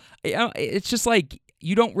Paul? You know, it's just like,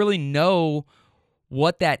 you don't really know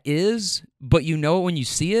what that is, but you know it when you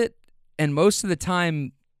see it. And most of the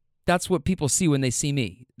time, that's what people see when they see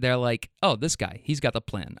me. They're like, oh, this guy, he's got the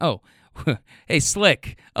plan. Oh, hey,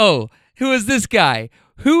 Slick. Oh, who is this guy?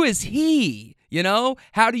 Who is he? You know,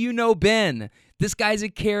 how do you know Ben? This guy's a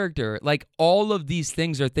character. Like, all of these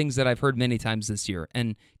things are things that I've heard many times this year,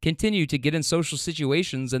 and continue to get in social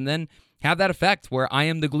situations and then have that effect where I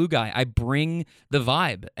am the glue guy. I bring the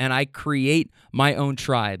vibe and I create my own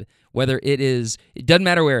tribe, whether it doesn't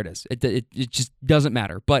matter where it is. It just doesn't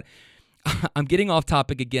matter. But I'm getting off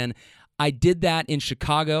topic again. I did that in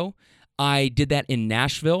Chicago. I did that in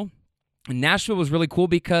Nashville. And Nashville was really cool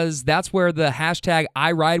because that's where the hashtag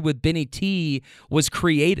I Ride with Benny T was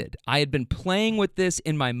created. I had been playing with this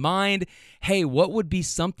in my mind. Hey, what would be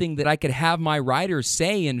something that I could have my riders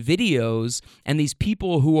say in videos, and these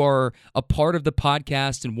people who are a part of the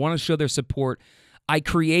podcast and want to show their support? I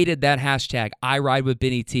created that hashtag I Ride with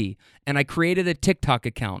Benny T. and I created a TikTok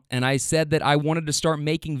account, and I said that I wanted to start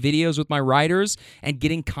making videos with my riders and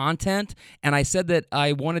getting content, and I said that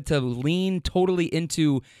I wanted to lean totally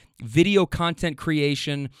into video content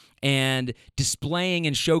creation and displaying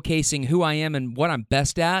and showcasing who I am and what I'm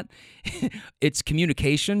best at. It's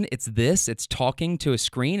communication. It's talking to a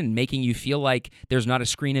screen and making you feel like there's not a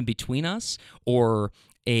screen in between us, or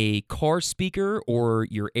a car speaker, or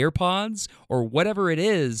your AirPods, or whatever it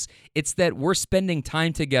is. It's that we're spending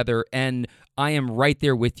time together and I am right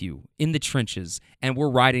there with you in the trenches and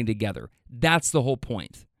we're riding together. That's the whole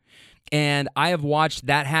point. And I have watched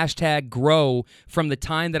that hashtag grow from the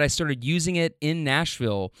time that I started using it in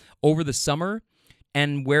Nashville over the summer,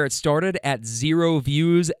 and where it started at 0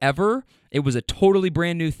 views ever. It was a totally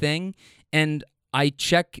brand new thing. And I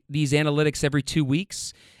check these analytics every 2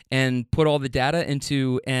 weeks and put all the data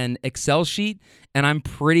into an Excel sheet. And I'm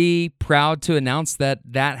pretty proud to announce that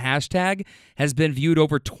that hashtag has been viewed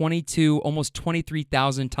over 22, almost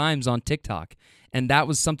 23,000 times on TikTok. And that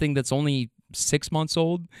was something that's only 6 months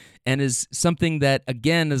old, and is something that,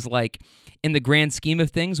 again, is like, in the grand scheme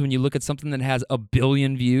of things, when you look at something that has 1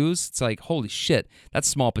 billion views, it's like, holy shit, that's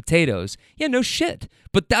small potatoes. Yeah, no shit.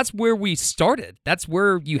 But that's where we started. That's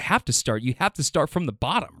where you have to start. You have to start from the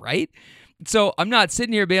bottom, right? So I'm not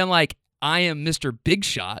sitting here being like, I am Mr. Big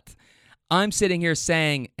Shot. I'm sitting here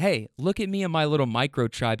saying, hey, look at me and my little micro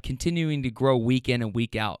tribe continuing to grow week in and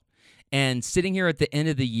week out. And sitting here at the end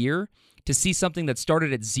of the year to see something that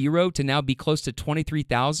started at 0 to now be close to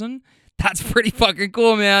 23,000, that's pretty fucking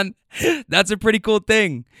cool, man. That's a pretty cool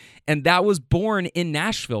thing. And that was born in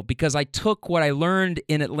Nashville because I took what I learned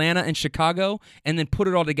in Atlanta and Chicago and then put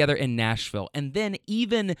it all together in Nashville. And then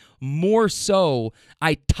even more so,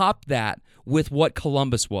 I topped that with what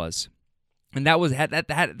Columbus was. And that was that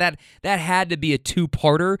had to be a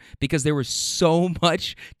two-parter because there was so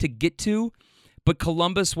much to get to. But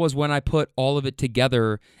Columbus was when I put all of it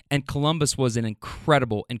together, and Columbus was an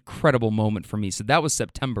incredible, incredible moment for me. So that was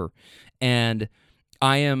September, and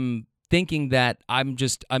I am thinking that I'm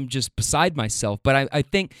just beside myself. But I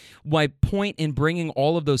think my point in bringing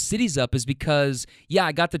all of those cities up is because, yeah,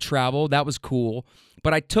 I got to travel. That was cool.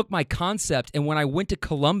 But I took my concept, and when I went to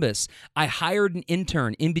Columbus, I hired an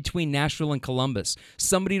intern in between Nashville and Columbus,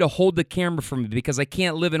 somebody to hold the camera for me because I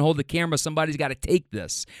can't live and hold the camera. Somebody's got to take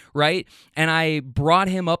this, right? And I brought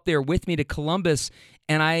him up there with me to Columbus,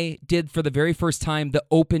 and I did for the very first time the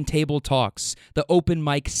open table talks, the open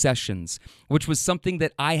mic sessions, which was something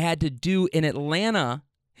that I had to do in Atlanta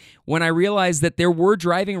when I realized that there were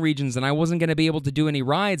driving regions and I wasn't going to be able to do any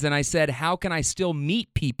rides. And I said, how can I still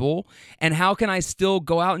meet people, and how can I still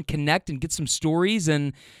go out and connect and get some stories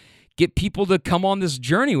and get people to come on this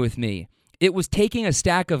journey with me? It was taking a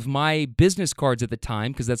stack of my business cards at the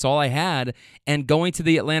time, because that's all I had, and going to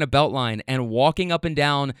the Atlanta Beltline and walking up and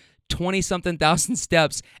down 20-something thousand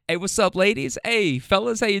steps. Hey, what's up, ladies? Hey,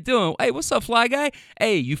 fellas, how you doing? Hey, what's up, fly guy?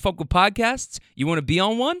 Hey, you fuck with podcasts? You want to be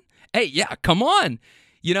on one? Hey, yeah, come on.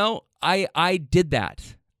 You know, I did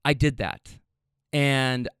that. I did that.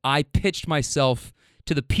 And I pitched myself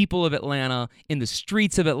to the people of Atlanta, in the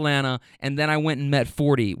streets of Atlanta, and then I went and met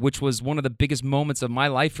 40, which was one of the biggest moments of my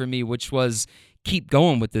life for me, which was keep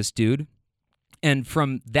going with this dude. And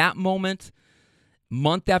from that moment,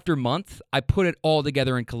 month after month, I put it all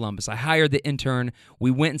together in Columbus. I hired the intern.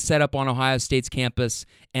 We went and set up on Ohio State's campus,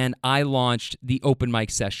 and I launched the open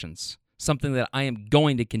mic sessions, something that I am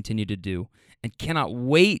going to continue to do and cannot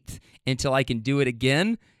wait until I can do it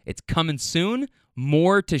again. It's coming soon.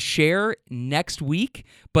 More to share next week,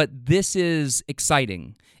 but this is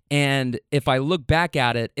exciting. And if I look back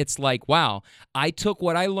at it, it's like, wow, I took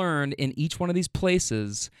what I learned in each one of these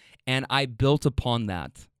places and I built upon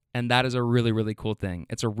that. And that is a really, really cool thing.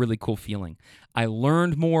 It's a really cool feeling. I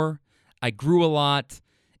learned more, I grew a lot,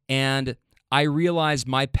 and I realized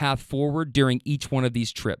my path forward during each one of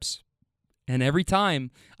these trips. And every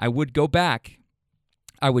time I would go back,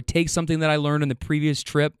 I would take something that I learned in the previous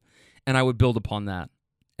trip and I would build upon that.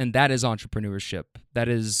 And that is entrepreneurship. That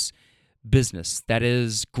is business. That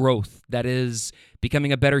is growth. That is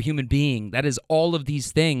becoming a better human being. That is all of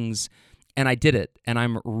these things. And I did it. And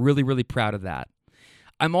I'm really, really proud of that.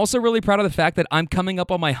 I'm also really proud of the fact that I'm coming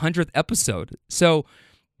up on my 100th episode. So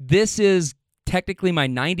this is technically my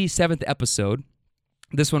 97th episode,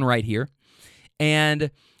 this one right here. And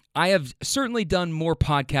I have certainly done more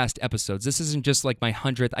podcast episodes. This isn't just like my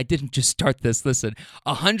 100th. I didn't just start this. Listen,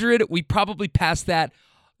 100, we probably passed that.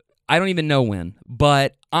 I don't even know when.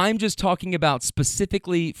 But I'm just talking about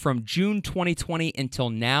specifically from June 2020 until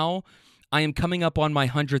now. I am coming up on my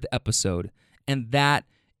 100th episode. And that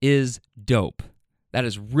is dope. That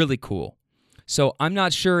is really cool. So I'm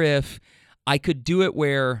not sure if I could do it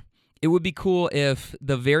where It would be cool if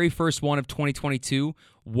the very first one of 2022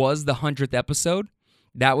 was the 100th episode.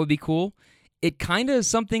 That would be cool. It kind of is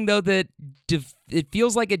something, though, that it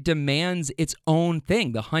feels like it demands its own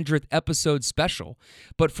thing, the 100th episode special.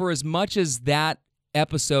 But for as much as that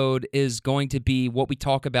episode is going to be what we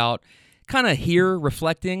talk about kind of here,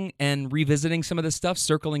 reflecting and revisiting some of this stuff,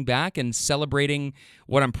 circling back and celebrating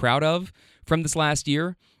what I'm proud of from this last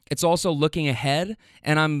year, it's also looking ahead,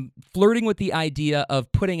 and I'm flirting with the idea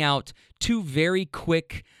of putting out 2 very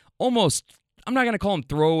quick, almost, I'm not going to call them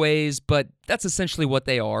throwaways, but that's essentially what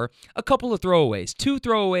they are. A couple of throwaways. 2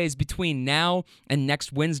 throwaways between now and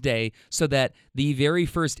next Wednesday so that the very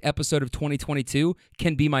first episode of 2022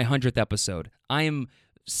 can be my 100th episode. I am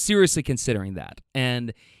seriously considering that.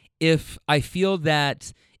 And if I feel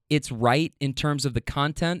that it's right in terms of the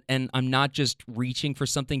content, and I'm not just reaching for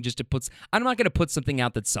something just to I'm not going to put something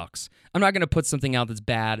out that sucks. I'm not going to put something out that's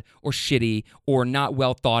bad or shitty or not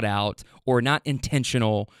well thought out or not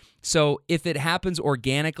intentional. So if it happens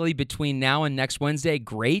organically between now and next Wednesday,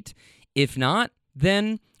 great. If not,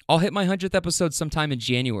 then I'll hit my 100th episode sometime in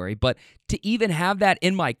January. But to even have that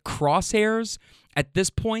in my crosshairs at this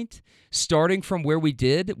point, starting from where we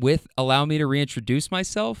did with Allow Me to Reintroduce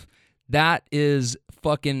Myself, that is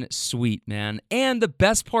fucking sweet, man. And the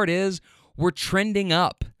best part is we're trending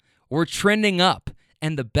up. We're trending up.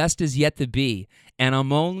 And the best is yet to be. And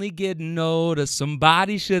I'm only getting older.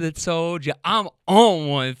 Somebody should have told you I'm on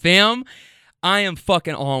one, fam. I am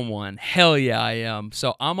fucking on one. Hell yeah, I am.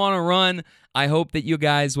 So I'm on a run. I hope that you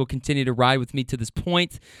guys will continue to ride with me to this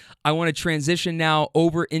point. I want to transition now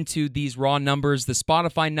over into these raw numbers, the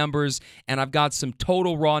Spotify numbers, and I've got some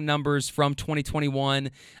total raw numbers from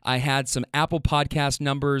 2021. I had some Apple Podcast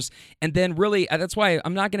numbers, and then really, that's why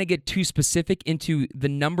I'm not going to get too specific into the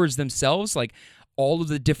numbers themselves, like all of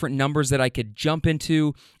the different numbers that I could jump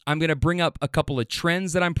into. I'm going to bring up a couple of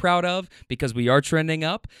trends that I'm proud of because we are trending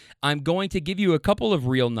up. I'm going to give you a couple of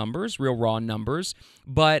real numbers, real raw numbers,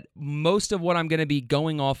 but most of what I'm going to be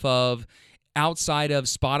going off of outside of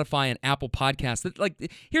Spotify and Apple Podcasts,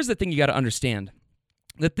 like, here's the thing you got to understand.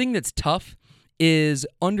 The thing that's tough is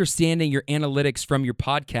understanding your analytics from your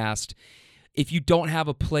podcast if you don't have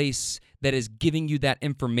a place that is giving you that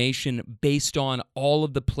information based on all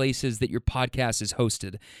of the places that your podcast is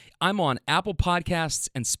hosted. I'm on Apple Podcasts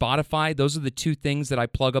and Spotify. Those are the 2 things that I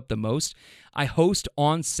plug up the most. I host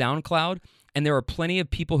on SoundCloud, and there are plenty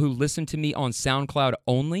of people who listen to me on SoundCloud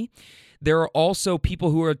only. There are also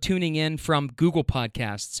people who are tuning in from Google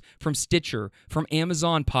Podcasts, from Stitcher, from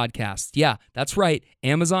Amazon Podcasts. Yeah, that's right.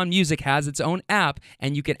 Amazon Music has its own app,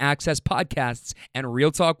 and you can access podcasts, and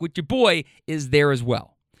Real Talk with your boy is there as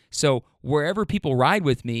well. So wherever people ride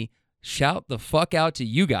with me, shout the fuck out to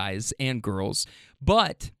you guys and girls.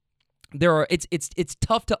 But it's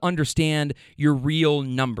tough to understand your real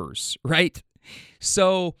numbers, right?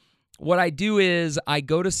 So what I do is I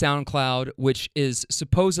go to SoundCloud, which is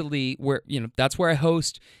supposedly where, that's where I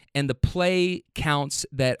host, and the play counts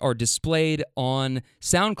that are displayed on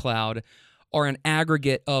SoundCloud are an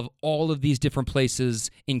aggregate of all of these different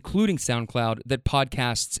places, including SoundCloud, that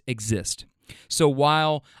podcasts exist. So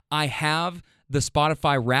while I have the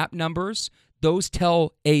Spotify Wrap numbers, those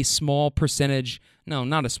tell a small percentage, no,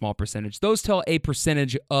 not a small percentage, those tell a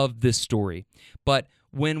percentage of this story. But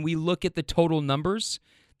when we look at the total numbers,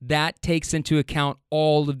 that takes into account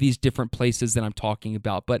all of these different places that I'm talking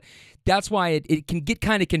about. But that's why it can get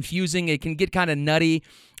kind of confusing. It can get kind of nutty.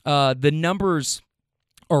 The numbers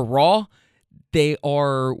are raw. They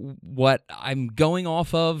are what I'm going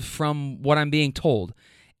off of from what I'm being told.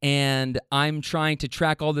 And I'm trying to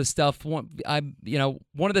track all this stuff. One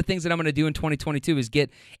of the things that I'm going to do in 2022 is get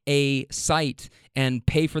a site and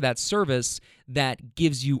pay for that service that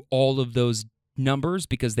gives you all of those numbers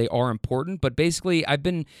because they are important. But basically, I've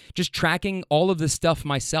been just tracking all of this stuff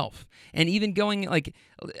myself. And even going, like,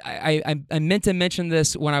 I meant to mention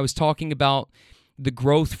this when I was talking about the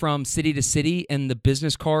growth from city to city and the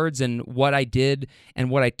business cards and what I did and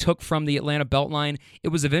what I took from the Atlanta Beltline. It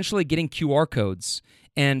was eventually getting QR codes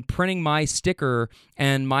and printing my sticker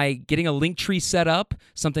and my getting a link tree set up,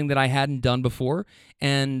 something that I hadn't done before.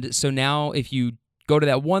 And so now if you go to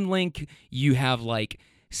that one link, you have like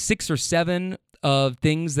 6 or 7 of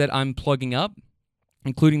things that I'm plugging up,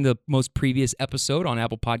 including the most previous episode on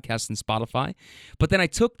Apple Podcasts and Spotify. But then I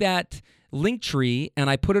took that link tree and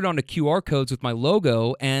I put it onto QR codes with my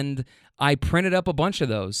logo, and I printed up a bunch of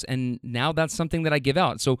those, and now that's something that I give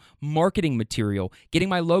out. So marketing material, getting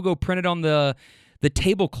my logo printed on the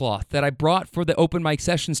tablecloth that I brought for the open mic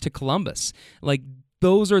sessions to Columbus. Like,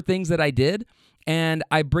 those are things that I did, And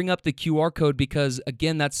I bring up the QR code because,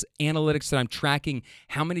 again, that's analytics that I'm tracking.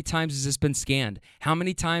 How many times has this been scanned? How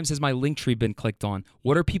many times has my link tree been clicked on?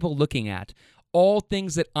 What are people looking at? All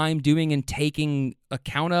things that I'm doing and taking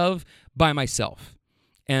account of by myself.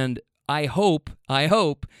 And I hope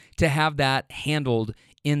to have that handled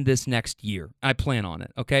in this next year. I plan on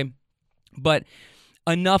it, okay? But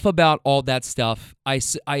enough about all that stuff. I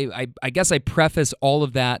guess I preface all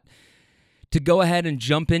of that to go ahead and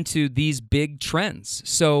jump into these big trends.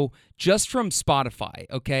 So just from Spotify,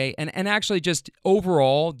 okay, and actually just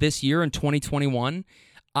overall this year in 2021,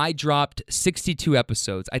 I dropped 62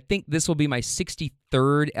 episodes. I think this will be my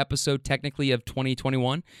 63rd episode technically of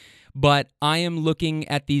 2021, but I am looking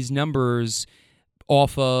at these numbers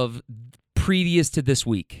off of previous to this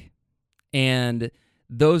week. And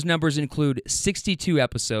those numbers include 62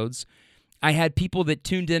 episodes. I had people that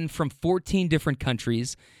tuned in from 14 different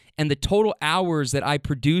countries, and the total hours that I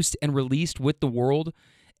produced and released with the world,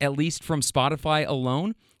 at least from Spotify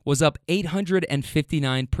alone, was up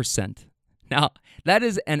 859%. Now, that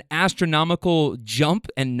is an astronomical jump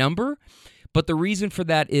and number, but the reason for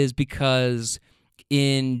that is because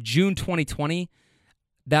in June 2020,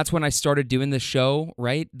 that's when I started doing this show,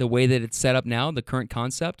 right? The way that it's set up now, the current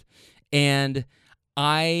concept. And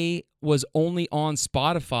I was only on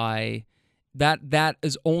Spotify. That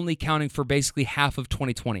is only counting for basically half of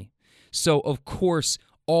 2020. So, of course,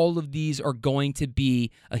 all of these are going to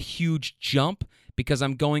be a huge jump because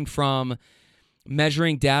I'm going from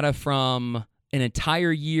measuring data from an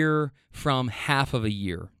entire year from half of a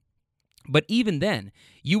year. But even then,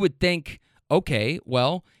 you would think, okay,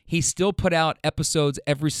 well, he still put out episodes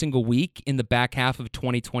every single week in the back half of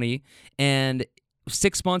 2020, and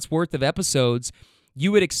 6 months worth of episodes.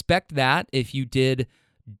 You would expect that if you did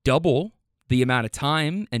double the amount of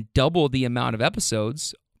time and double the amount of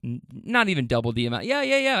episodes, not even double the amount. Yeah,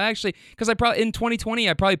 actually, because in 2020,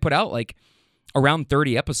 I probably put out like around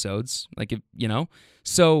 30 episodes,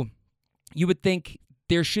 so you would think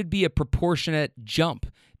there should be a proportionate jump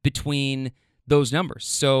between those numbers.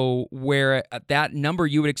 So where at that number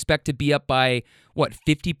you would expect to be up by,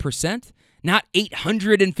 50%? Not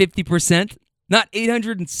 850%, not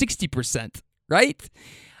 860%, right?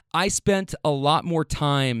 I spent a lot more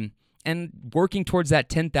time and working towards that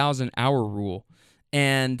 10,000 hour rule.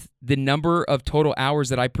 And the number of total hours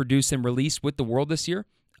that I produced and released with the world this year,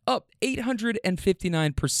 up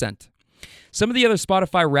 859%. Some of the other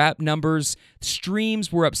Spotify Wrapped numbers,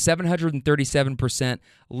 streams were up 737%,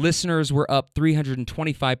 listeners were up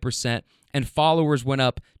 325%, and followers went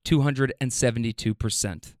up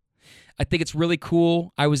 272%. I think it's really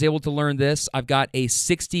cool. I was able to learn this. I've got a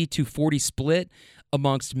 60-40 split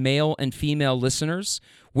amongst male and female listeners,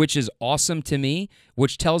 which is awesome to me,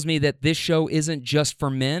 which tells me that this show isn't just for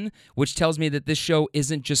men, which tells me that this show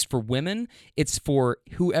isn't just for women. It's for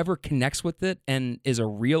whoever connects with it and is a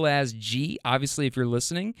real-ass G. Obviously, if you're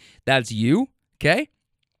listening, that's you, okay?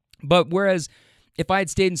 But whereas if I had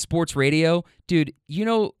stayed in sports radio, dude,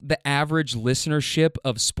 the average listenership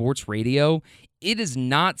of sports radio, it is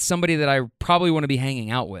not somebody that I probably want to be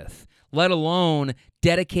hanging out with, let alone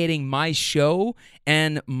dedicating my show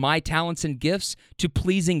and my talents and gifts to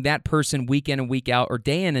pleasing that person week in and week out or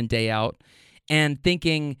day in and day out and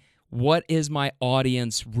thinking, what is my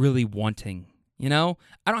audience really wanting? I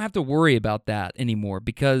don't have to worry about that anymore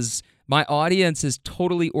because my audience is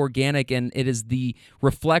totally organic and it is the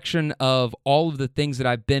reflection of all of the things that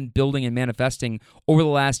I've been building and manifesting over the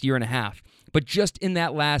last year and a half. But just in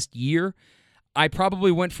that last year, I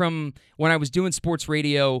probably went from when I was doing sports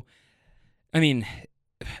radio,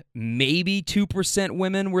 maybe 2%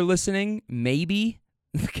 women were listening, maybe,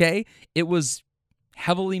 okay? It was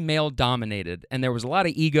heavily male-dominated, and there was a lot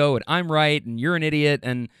of ego, and I'm right, and you're an idiot,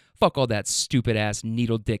 and fuck all that stupid-ass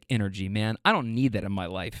needle dick energy, man. I don't need that in my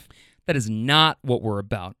life. That is not what we're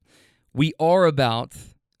about. We are about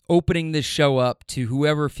opening this show up to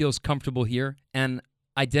whoever feels comfortable here and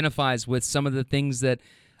identifies with some of the things that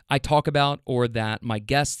I talk about or that my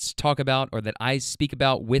guests talk about or that I speak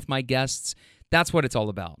about with my guests. That's what it's all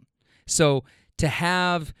about. So to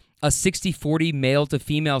have a 60-40 male to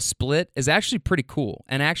female split is actually pretty cool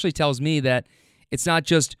and actually tells me that it's not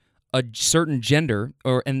just a certain gender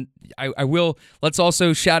let's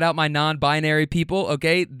also shout out my non-binary people,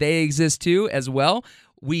 okay? They exist too as well.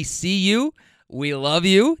 We see you. We love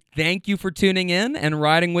you. Thank you for tuning in and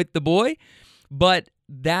riding with the boy. But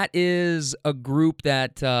that is a group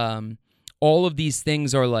that all of these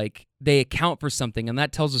things are like, they account for something, and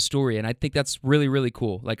that tells a story, and I think that's really, really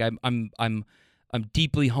cool. Like I'm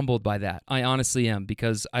deeply humbled by that. I honestly am,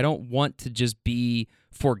 because I don't want to just be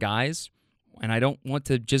for guys. and I don't want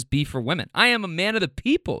to just be for women. I am a man of the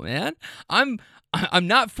people, man. I'm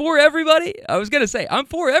not for everybody. I was going to say I'm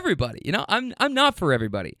for everybody. I'm not for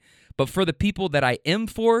everybody. But for the people that I am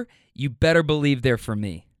for, you better believe they're for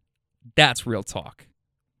me. That's real talk.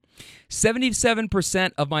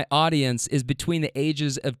 77% of my audience is between the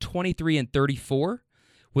ages of 23 and 34,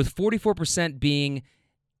 with 44% being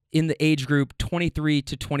in the age group 23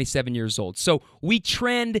 to 27 years old. So we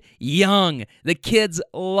trend young. The kids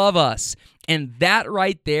love us. And that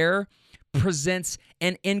right there presents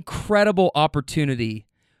an incredible opportunity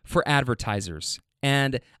for advertisers.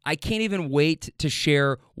 And I can't even wait to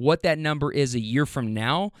share what that number is a year from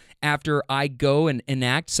now after I go and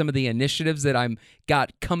enact some of the initiatives that I'm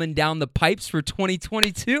got coming down the pipes for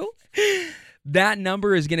 2022. That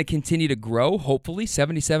number is going to continue to grow. Hopefully,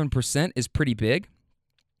 77% is pretty big.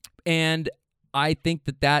 And I think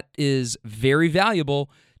that is very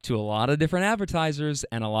valuable to a lot of different advertisers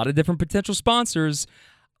and a lot of different potential sponsors.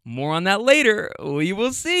 More on that later. We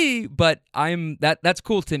will see. But that's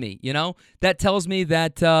cool to me, That tells me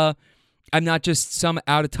that I'm not just some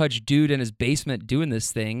out-of-touch dude in his basement doing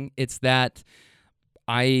this thing. It's that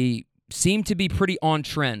I seem to be pretty on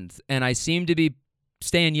trend, and I seem to be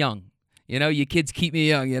staying young. You kids keep me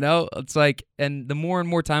young, It's like, and the more and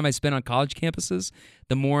more time I spend on college campuses,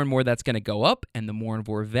 the more and more that's going to go up, and the more and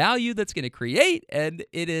more value that's going to create, and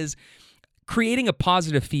it is creating a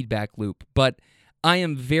positive feedback loop. But I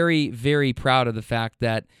am very, very proud of the fact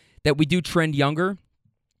that we do trend younger.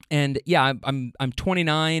 And yeah, I'm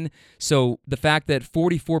 29, so the fact that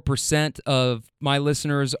 44% of my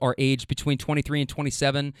listeners are aged between 23 and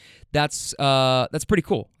 27, that's pretty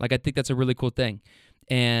cool. Like, I think that's a really cool thing.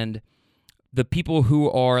 And the people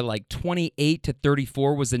who are like 28 to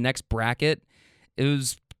 34 was the next bracket. It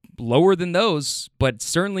was lower than those, but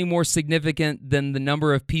certainly more significant than the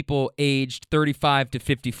number of people aged 35 to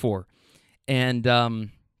 54. And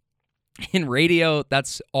in radio,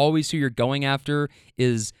 that's always who you're going after,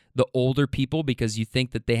 is the older people, because you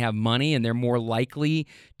think that they have money and they're more likely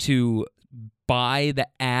to buy the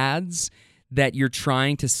ads that you're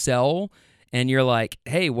trying to sell. And you're like,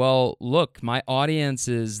 hey, well, look, my audience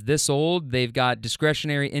is this old. They've got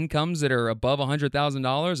discretionary incomes that are above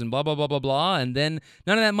 $100,000 and blah, blah, blah, blah, blah. And then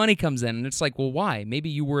none of that money comes in. And it's like, well, why? Maybe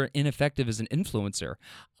you were ineffective as an influencer.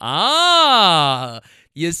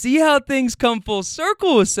 You see how things come full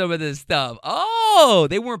circle with some of this stuff. Oh,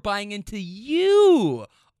 they weren't buying into you.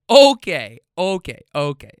 Okay.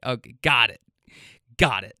 Got it.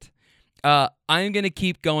 I'm going to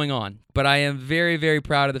keep going on, but I am very, very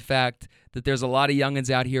proud of the fact that there's a lot of youngins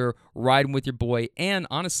out here riding with your boy. And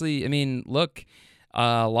honestly, I mean, look,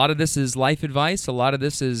 a lot of this is life advice. A lot of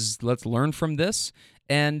this is let's learn from this.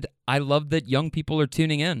 And I love that young people are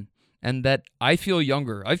tuning in and that I feel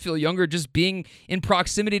younger. I feel younger just being in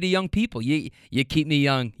proximity to young people. You keep me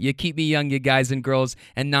young. You keep me young, you guys and girls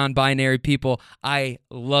and non-binary people. I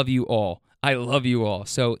love you all.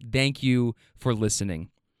 So thank you for listening.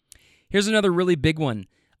 Here's another really big one.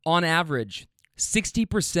 On average,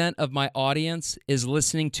 60% of my audience is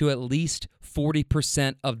listening to at least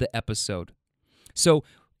 40% of the episode. So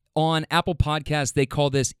on Apple Podcasts, they call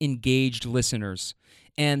this engaged listeners.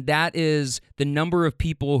 And that is the number of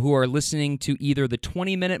people who are listening to either the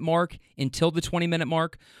 20-minute mark until the 20-minute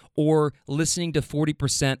mark or listening to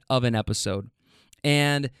 40% of an episode.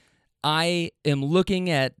 And I am looking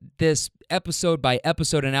at this episode by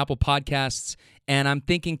episode in Apple Podcasts, and I'm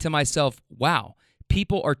thinking to myself, wow,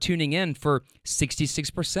 people are tuning in for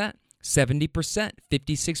 66%, 70%, 56%,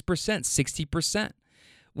 60%,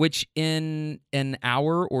 which in an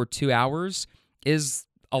hour or 2 hours is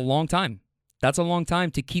a long time. That's a long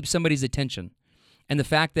time to keep somebody's attention. And the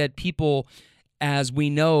fact that people, as we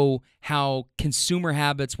know how consumer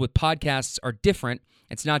habits with podcasts are different,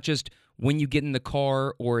 it's not just when you get in the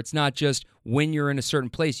car, or it's not just when you're in a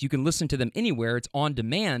certain place. You can listen to them anywhere. It's on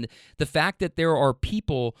demand. The fact that there are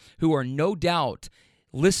people who are no doubt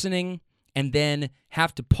listening and then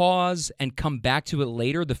have to pause and come back to it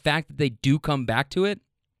later, the fact that they do come back to it,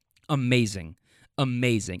 amazing.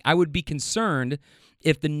 I would be concerned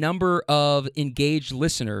if the number of engaged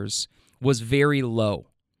listeners was very low.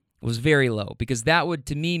 Because that would,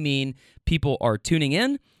 to me, mean people are tuning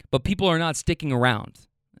in, but people are not sticking around.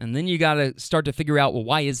 And then you got to start to figure out, well,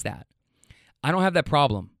 why is that? I don't have that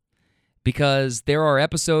problem because there are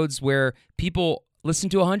episodes where people listen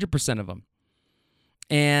to 100% of them.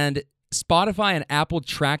 And Spotify and Apple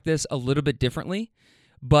track this a little bit differently,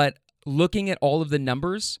 but looking at all of the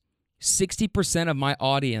numbers, 60% of my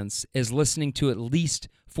audience is listening to at least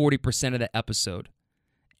 40% of the episode.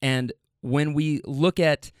 And when we look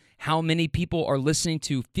at how many people are listening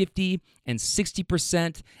to 50 and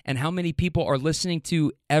 60%, and how many people are listening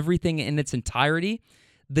to everything in its entirety,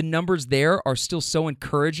 the numbers there are still so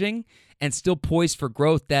encouraging and still poised for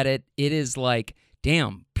growth that it is like,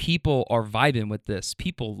 damn, people are vibing with this.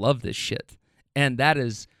 People love this shit. And that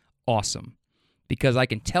is awesome, because I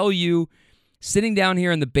can tell you, sitting down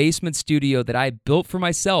here in the basement studio that I built for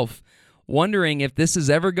myself, wondering if this is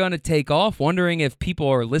ever going to take off, wondering if people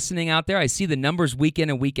are listening out there. I see the numbers week in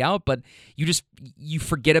and week out, but you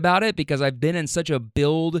forget about it because I've been in such a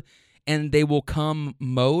build and they will come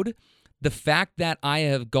mode. The fact that I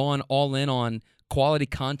have gone all in on quality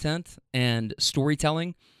content and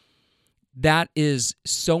storytelling, that is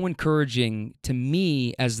so encouraging to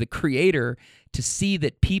me as the creator, to see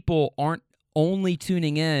that people aren't only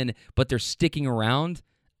tuning in, but they're sticking around.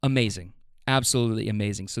 Amazing. Absolutely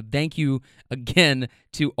amazing. So thank you again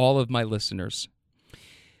to all of my listeners.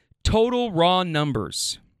 Total raw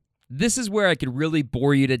numbers. This is where I could really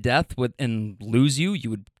bore you to death with and lose you. You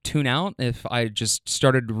would tune out if I just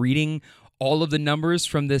started reading all of the numbers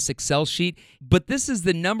from this Excel sheet. But this is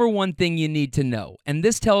the number one thing you need to know. And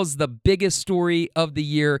this tells the biggest story of the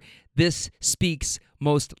year. This speaks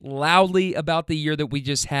most loudly about the year that we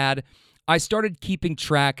just had. I started keeping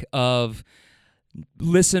track of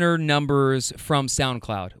listener numbers from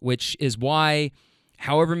SoundCloud, which is why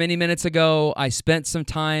however many minutes ago I spent some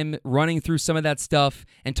time running through some of that stuff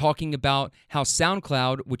and talking about how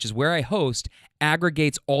SoundCloud, which is where I host,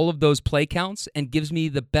 aggregates all of those play counts and gives me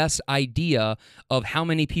the best idea of how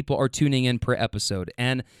many people are tuning in per episode.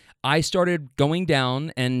 And I started going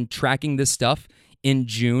down and tracking this stuff in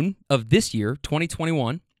June of this year,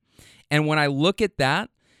 2021. And when I look at that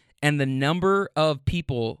and the number of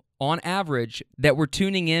people on average that were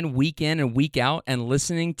tuning in and week out and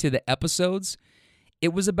listening to the episodes,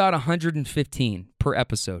 it was about 115 per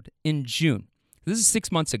episode in June. This is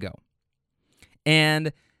 6 months ago.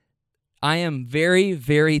 And I am very,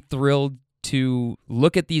 very thrilled to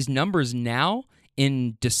look at these numbers now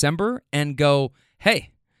in December and go,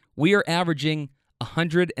 hey, we are averaging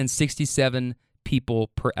 167 people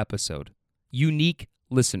per episode, unique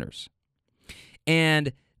listeners.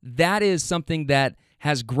 And that is something that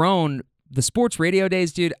has grown. The sports radio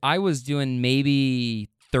days, dude, I was doing maybe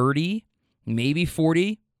 30, maybe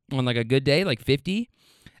 40 on like a good day, like 50.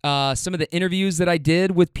 Some of the interviews that I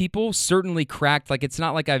did with people certainly cracked. Like, it's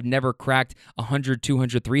not like I've never cracked 100,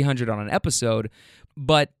 200, 300 on an episode.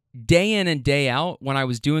 But day in and day out, when I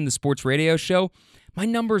was doing the sports radio show, my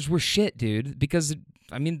numbers were shit, dude, because,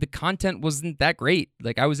 I mean, the content wasn't that great.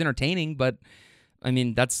 Like, I was entertaining, but, I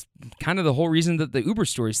mean, that's kind of the whole reason that the Uber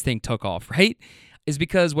Stories thing took off, right? Is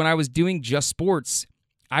because when I was doing just sports,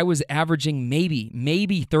 I was averaging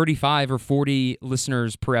maybe 35 or 40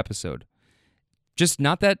 listeners per episode. Just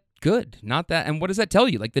not that good, not that. And what does that tell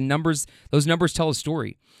you? Like, the numbers, those numbers tell a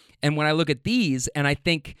story. And when I look at these, and I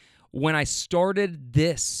think when I started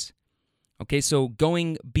this, okay, so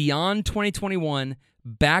going beyond 2021,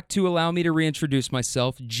 back to allow me to reintroduce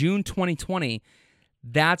myself, June 2020,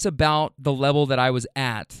 that's about the level that I was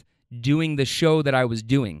at doing the show that I was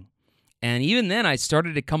doing. And even then, I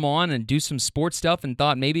started to come on and do some sports stuff and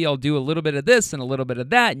thought maybe I'll do a little bit of this and a little bit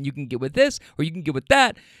of that, and you can get with this or you can get with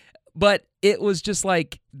that. But it was just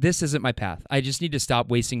like, this isn't my path. I just need to stop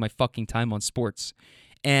wasting my fucking time on sports.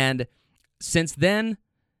 And since then,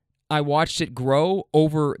 I watched it grow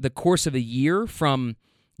over the course of a year from,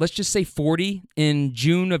 let's just say 40 in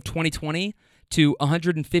June of 2020 to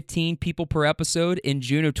 115 people per episode in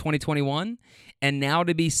June of 2021. And now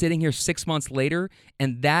to be sitting here 6 months later,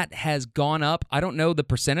 and that has gone up. I don't know the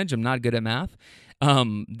percentage. I'm not good at math.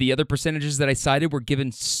 The other percentages that I cited were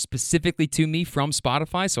given specifically to me from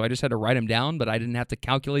Spotify, so I just had to write them down, but I didn't have to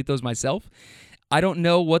calculate those myself. I don't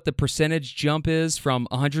know what the percentage jump is from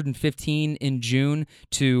 115 in June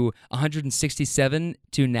to 167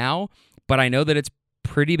 to now, but I know that it's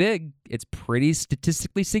pretty big. It's pretty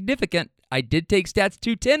statistically significant. I did take Stats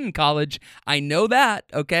 210 in college. I know that,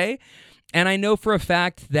 okay? And I know for a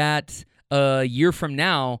fact that a year from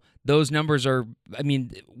now, those numbers are, I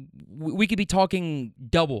mean, we could be talking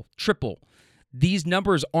double, triple. These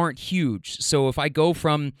numbers aren't huge. So if I go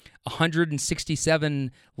from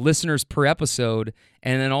 167 listeners per episode,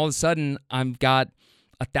 and then all of a sudden I've got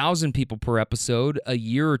 1,000 people per episode a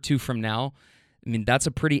year or two from now, I mean, that's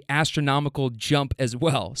a pretty astronomical jump as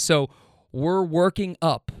well. So we're working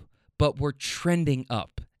up, but we're trending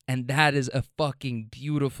up. And that is a fucking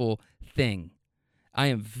beautiful thing. I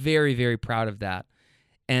am very, very proud of that.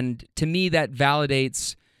 And to me, that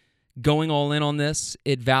validates going all in on this.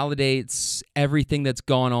 It validates everything that's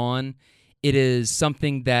gone on. It is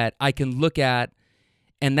something that I can look at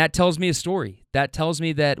And that tells me a story. That tells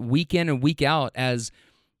me that week in and week out, as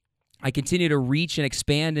I continue to reach and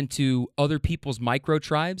expand into other people's micro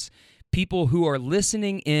tribes, people who are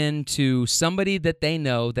listening in to somebody that they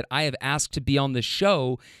know that I have asked to be on the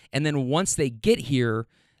show, and then once they get here,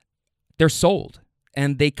 they're sold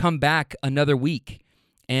and they come back another week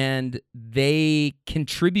and they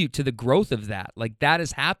contribute to the growth of that. Like, that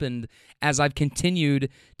has happened as I've continued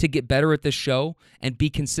to get better at this show and be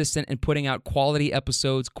consistent in putting out quality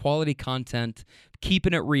episodes, quality content,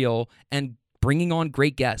 keeping it real, and bringing on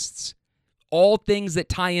great guests. All things that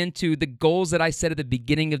tie into the goals that I set at the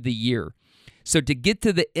beginning of the year. So to get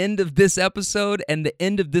to the end of this episode and the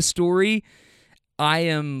end of this story, I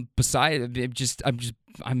am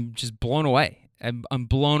I'm just blown away. I'm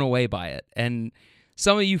blown away by it. And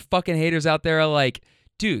some of you fucking haters out there are like,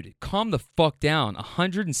 dude, calm the fuck down.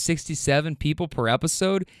 167 people per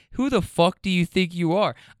episode? Who the fuck do you think you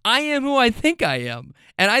are? I am who I think I am.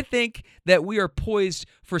 And I think that we are poised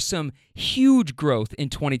for some huge growth in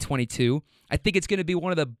 2022. I think it's going to be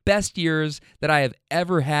one of the best years that I have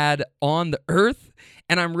ever had on the earth.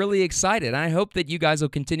 And I'm really excited. And I hope that you guys will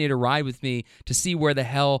continue to ride with me to see where the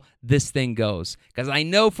hell this thing goes. Because I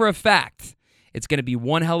know for a fact it's going to be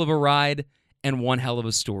one hell of a ride and one hell of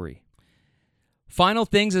a story. Final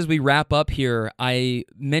things as we wrap up here. I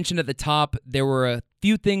mentioned at the top there were a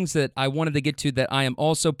few things that I wanted to get to that I am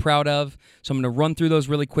also proud of. So I'm going to run through those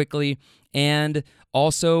really quickly. And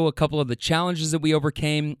also a couple of the challenges that we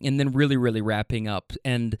overcame, and then really, really wrapping up.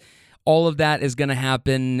 And all of that is going to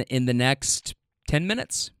happen in the next 10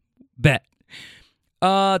 minutes. Bet.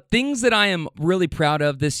 Things that I am really proud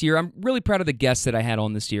of this year. I'm really proud of the guests that I had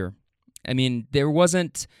on this year. I mean, there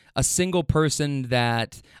wasn't a single person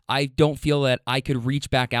that I don't feel that I could reach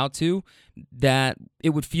back out to that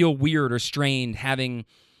it would feel weird or strained having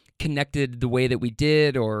connected the way that we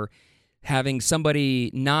did, or having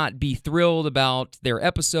somebody not be thrilled about their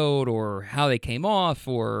episode or how they came off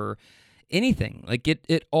or anything. Like,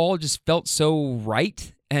 it all just felt so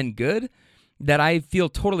right and good that I feel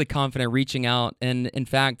totally confident reaching out, and in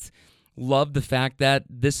fact, love the fact that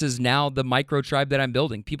this is now the micro tribe that I'm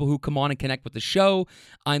building. People who come on and connect with the show,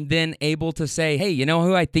 I'm then able to say, hey, you know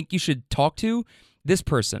who I think you should talk to? This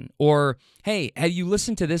person. Or, hey, have you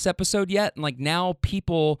listened to this episode yet? And like, now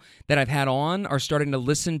people that I've had on are starting to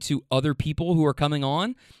listen to other people who are coming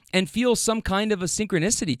on and feel some kind of a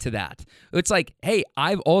synchronicity to that. It's like, hey,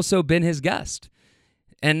 I've also been his guest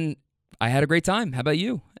and I had a great time. How about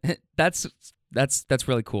you? That's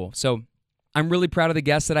really cool. So I'm really proud of the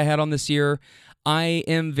guests that I had on this year. I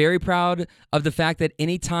am very proud of the fact that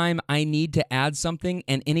anytime I need to add something,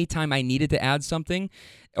 and anytime I needed to add something,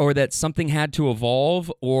 or that something had to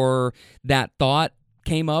evolve, or that thought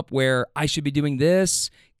came up where I should be doing this,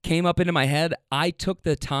 came up into my head, I took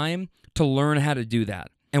the time to learn how to do that.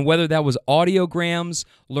 And whether that was audiograms,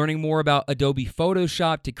 learning more about Adobe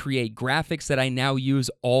Photoshop to create graphics that I now use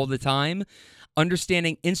all the time,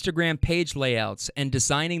 understanding Instagram page layouts and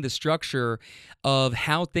designing the structure of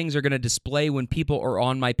how things are going to display when people are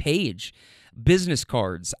on my page. Business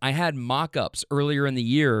cards. I had mock-ups earlier in the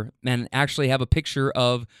year and actually have a picture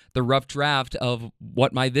of the rough draft of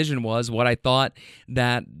what my vision was, what I thought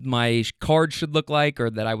that my card should look like, or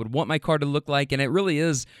that I would want my card to look like. And it really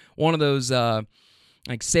is one of those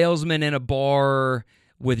like salesman in a bar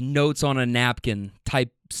with notes on a napkin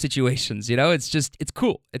type situations, you know? It's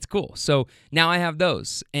cool. It's cool. So now I have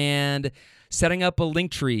those, and setting up a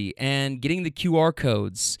link tree and getting the QR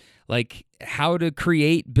codes, like how to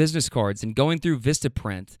create business cards and going through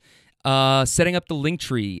Vistaprint, setting up the link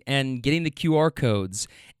tree and getting the QR codes,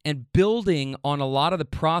 and building on a lot of the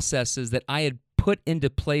processes that I had put into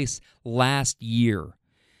place last year.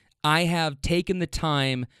 I have taken the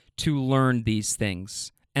time to learn these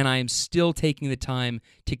things, and I am still taking the time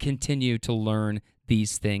to continue to learn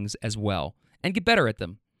these things as well and get better at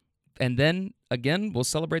them. And then, again, we'll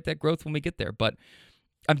celebrate that growth when we get there. But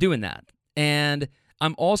I'm doing that. And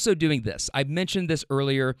I'm also doing this. I mentioned this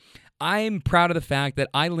earlier. I'm proud of the fact that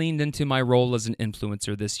I leaned into my role as an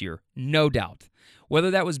influencer this year, no doubt. Whether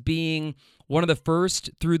that was being one of the first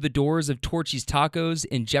through the doors of Torchy's Tacos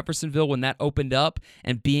in Jeffersonville when that opened up,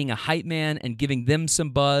 and being a hype man and giving them some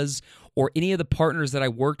buzz, or any of the partners that I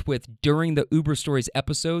worked with during the Uber Stories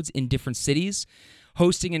episodes in different cities,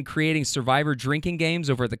 hosting and creating Survivor drinking games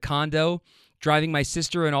over at the condo, driving my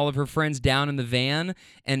sister and all of her friends down in the van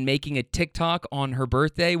and making a TikTok on her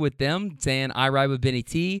birthday with them saying, I ride with Benny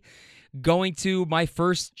T. Going to my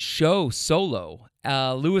first show solo,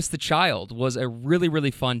 Lewis the Child, was a really,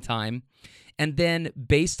 really fun time. And then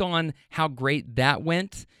based on how great that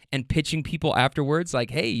went and pitching people afterwards,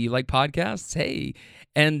 like, hey, you like podcasts? Hey,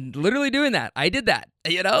 and literally doing that. I did that.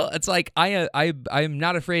 It's like I'm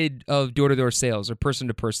not afraid of door-to-door sales or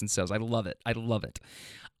person-to-person sales. I love it. I love it.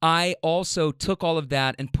 I also took all of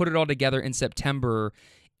that and put it all together in September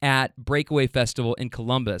at Breakaway Festival in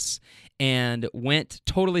Columbus and went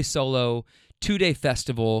totally solo, 2-day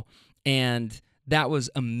festival, and that was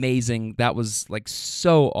amazing. That was like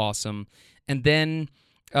so awesome. And then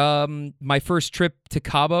my first trip to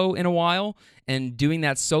Cabo in a while and doing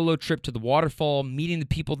that solo trip to the waterfall, meeting the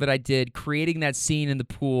people that I did, creating that scene in the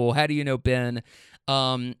pool. How do you know, Ben?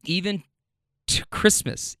 Even to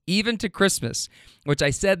Christmas, which I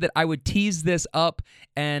said that I would tease this up.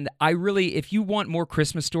 And I really, if you want more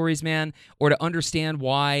Christmas stories, man, or to understand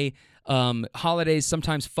why holidays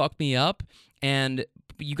sometimes fuck me up, and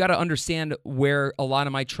you got to understand where a lot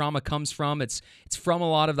of my trauma comes from. It's from a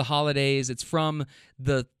lot of the holidays. It's from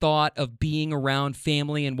the thought of being around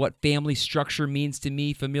family and what family structure means to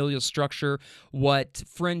me, familial structure, what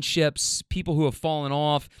friendships, people who have fallen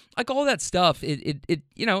off, like all that stuff.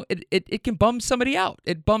 It can bum somebody out.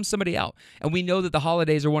 It bums somebody out. And we know that the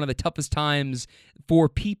holidays are one of the toughest times for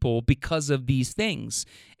people because of these things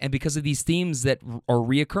and because of these themes that are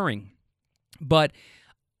reoccurring. But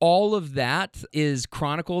all of that is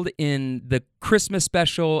chronicled in the Christmas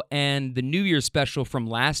special and the New Year's special from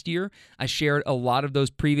last year. I shared a lot of those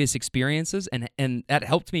previous experiences, and that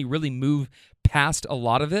helped me really move past a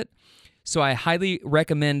lot of it. So I highly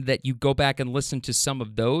recommend that you go back and listen to some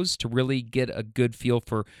of those to really get a good feel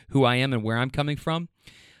for who I am and where I'm coming from.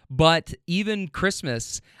 But even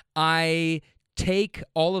Christmas, I take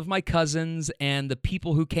all of my cousins and the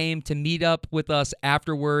people who came to meet up with us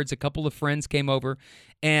afterwards. A couple of friends came over,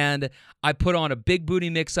 and I put on a big booty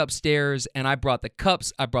mix upstairs, and I brought the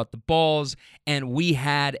cups, I brought the balls, and we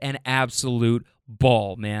had an absolute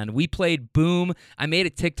ball, man. We played Boom. I made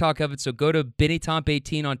a TikTok of it, so go to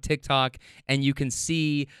BennyTomp18 on TikTok, and you can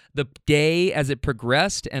see the day as it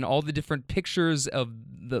progressed and all the different pictures of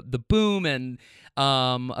the Boom and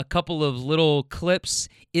a couple of little clips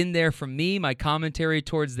in there from me, my commentary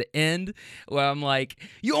towards the end, where I'm like,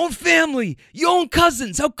 you own family, you own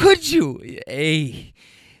cousins, how could you? Hey,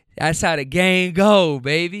 that's how the game go,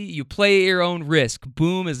 baby. You play at your own risk.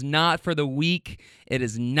 Boom is not for the weak. It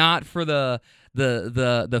is not for the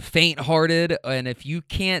faint-hearted, and if you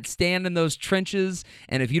can't stand in those trenches,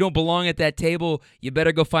 and if you don't belong at that table, you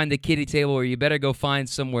better go find the kiddie table, or you better go find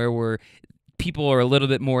somewhere where people are a little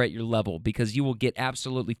bit more at your level, because you will get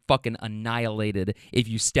absolutely fucking annihilated if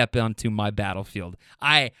you step onto my battlefield.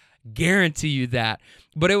 I guarantee you that.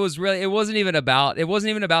 But it wasn't even about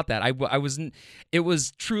that. It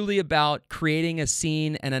was truly about creating a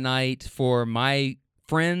scene and a night for my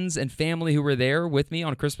friends and family who were there with me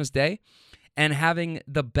on Christmas Day, and having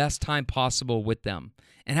the best time possible with them,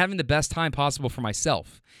 and having the best time possible for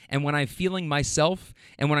myself. And when I'm feeling myself,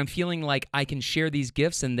 and when I'm feeling like I can share these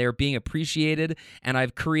gifts and they're being appreciated, and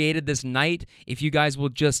I've created this night, if you guys will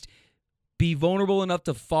just be vulnerable enough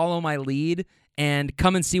to follow my lead and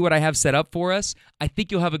come and see what I have set up for us, I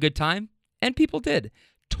think you'll have a good time. And people did.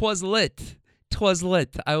 'Twas lit. 'Twas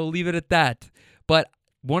lit. I will leave it at that. But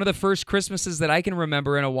one of the first Christmases that I can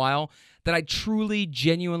remember in a while that I truly,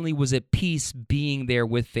 genuinely was at peace being there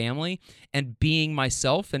with family and being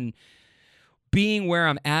myself and being where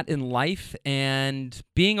I'm at in life and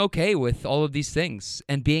being okay with all of these things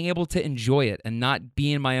and being able to enjoy it and not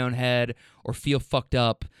be in my own head or feel fucked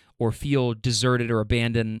up or feel deserted or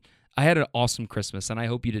abandoned. I had an awesome Christmas, and I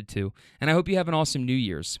hope you did too. And I hope you have an awesome New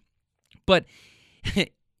Year's. But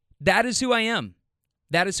that is who I am.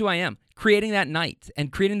 That is who I am. Creating that night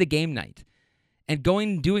and creating the game night and going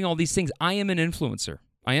and doing all these things. I am an influencer.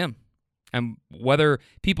 I am. And whether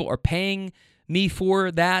people are paying me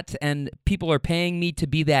for that and people are paying me to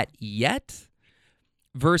be that yet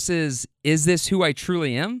versus is this who I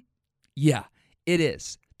truly am? Yeah, it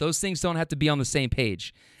is. Those things don't have to be on the same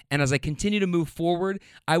page. And as I continue to move forward,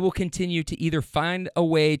 I will continue to either find a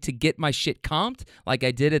way to get my shit comped like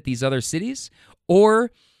I did at these other cities,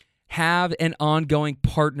 or have an ongoing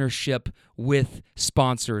partnership with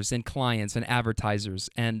sponsors and clients and advertisers.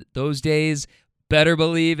 And those days, better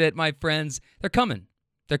believe it, my friends, they're coming.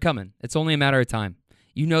 They're coming. It's only a matter of time.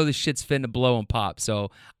 You know this shit's finna blow and pop.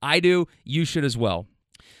 So I do. You should as well.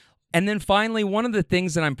 And then finally, one of the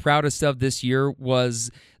things that I'm proudest of this year was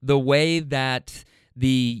the way that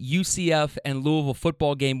the UCF and Louisville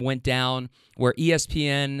football game went down, where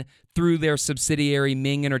ESPN, through their subsidiary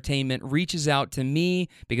Ming Entertainment, reaches out to me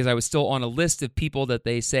because I was still on a list of people that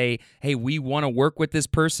they say, hey, we want to work with this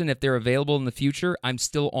person if they're available in the future. I'm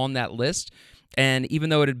still on that list. And even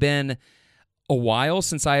though it had been a while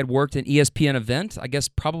since I had worked an ESPN event. I guess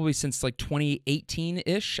probably since like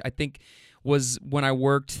 2018-ish, I think was when I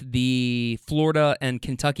worked the Florida and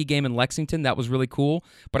Kentucky game in Lexington. That was really cool.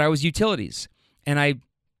 But I was utilities, and I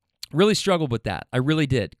really struggled with that. I really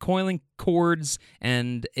did. Coiling cords,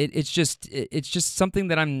 and it's just something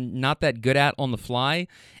that I'm not that good at on the fly,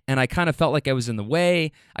 and I kind of felt like I was in the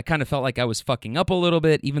way. I kind of felt like I was fucking up a little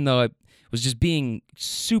bit, even though I was just being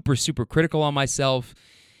super, super critical on myself.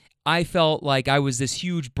 I felt like I was this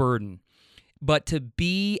huge burden. But to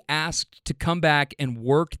be asked to come back and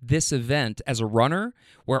work this event as a runner,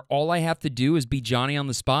 where all I have to do is be Johnny on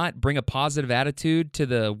the spot, bring a positive attitude to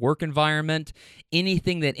the work environment,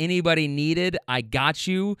 anything that anybody needed, I got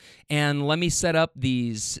you, and let me set up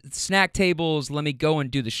these snack tables, let me go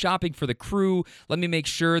and do the shopping for the crew, let me make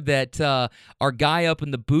sure that our guy up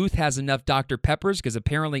in the booth has enough Dr. Peppers, because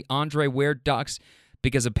apparently Andre Ware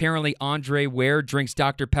drinks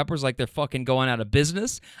Dr. Peppers like they're fucking going out of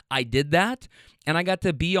business. I did that, and I got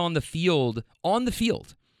to be on the field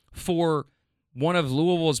for one of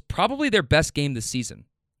Louisville's probably their best game this season.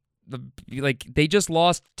 They just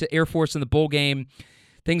lost to Air Force in the bowl game.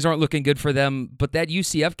 Things aren't looking good for them, but that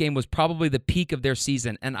UCF game was probably the peak of their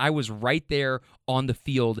season, and I was right there on the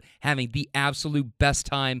field having the absolute best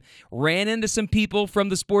time. Ran into some people from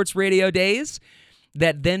the sports radio days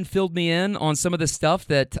that then filled me in on some of the stuff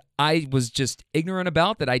that I was just ignorant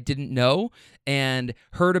about, that I didn't know, and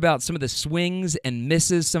heard about some of the swings and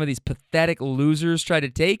misses some of these pathetic losers try to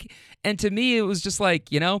take. And to me, it was just like,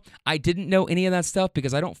 I didn't know any of that stuff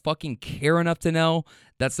because I don't fucking care enough to know.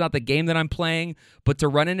 That's not the game that I'm playing. But to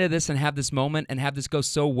run into this and have this moment and have this go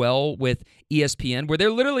so well with ESPN, where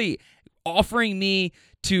they're literally offering me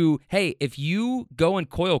to, hey, if you go and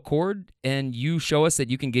coil cord and you show us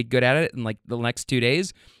that you can get good at it in like the next 2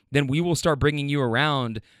 days, then we will start bringing you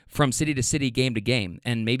around from city to city, game to game.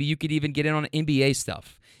 And maybe you could even get in on NBA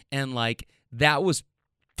stuff. And like that was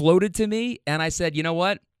floated to me. And I said, you know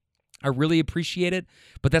what? I really appreciate it,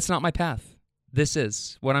 but that's not my path. This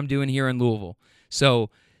is what I'm doing here in Louisville.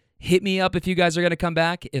 So hit me up if you guys are going to come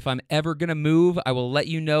back. If I'm ever going to move, I will let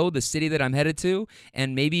you know the city that I'm headed to,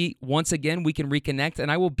 and maybe once again we can reconnect,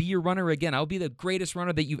 and I will be your runner again. I'll be the greatest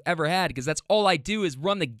runner that you've ever had because that's all I do is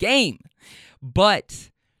run the game.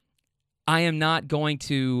 But I am not going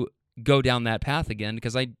to go down that path again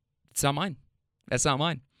because it's not mine. That's not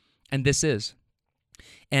mine. And this is.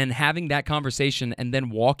 And having that conversation and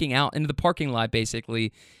then walking out into the parking lot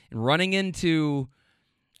basically and running into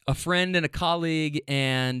a friend and a colleague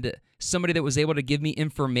and somebody that was able to give me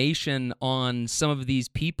information on some of these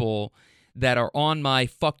people that are on my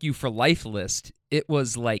fuck you for life list, it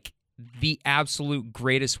was like the absolute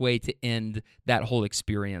greatest way to end that whole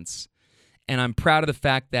experience. And I'm proud of the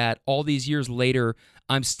fact that all these years later,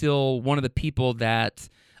 I'm still one of the people that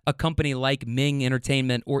a company like Ming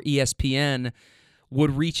Entertainment or ESPN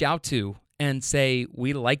would reach out to and say,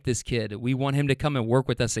 we like this kid. We want him to come and work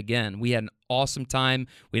with us again. We had an awesome time.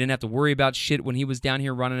 We didn't have to worry about shit when he was down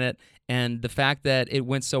here running it. And the fact that it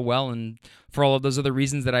went so well, and for all of those other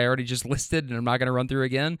reasons that I already just listed and I'm not going to run through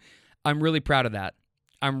again, I'm really proud of that.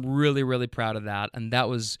 I'm really, really proud of that. And that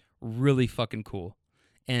was really fucking cool.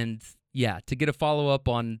 And yeah, to get a follow-up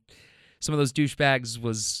on some of those douchebags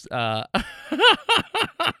was...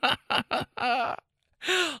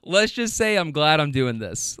 Let's just say I'm glad I'm doing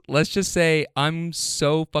this. Let's just say I'm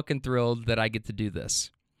so fucking thrilled that I get to do this.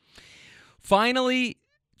 Finally,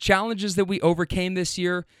 challenges that we overcame this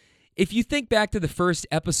year. If you think back to the first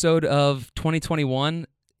episode of 2021,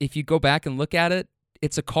 if you go back and look at it,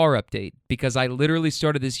 it's a car update because I literally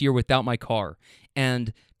started this year without my car.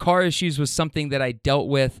 And car issues was something that I dealt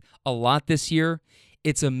with a lot this year.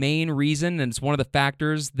 It's a main reason, and it's one of the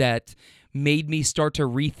factors that made me start to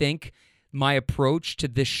rethink my approach to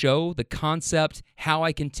this show, the concept, how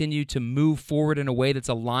I continue to move forward in a way that's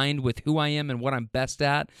aligned with who I am and what I'm best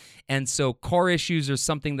at. And so car issues are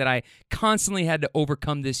something that I constantly had to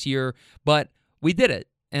overcome this year, but we did it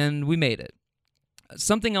and we made it.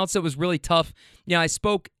 Something else that was really tough, I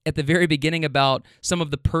spoke at the very beginning about some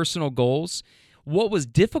of the personal goals. What was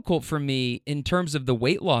difficult for me in terms of the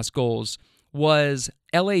weight loss goals was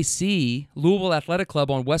LAC, Louisville Athletic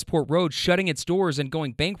Club on Westport Road, shutting its doors and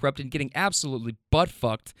going bankrupt and getting absolutely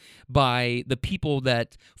butt-fucked by the people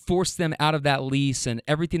that forced them out of that lease and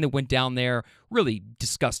everything that went down there. Really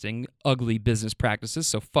disgusting, ugly business practices,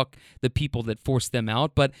 so fuck the people that forced them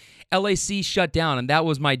out. But LAC shut down, and that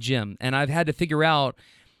was my gym. And I've had to figure out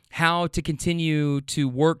how to continue to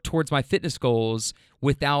work towards my fitness goals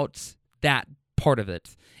without that part of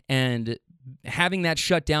it. And having that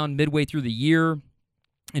shut down midway through the year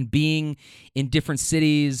and being in different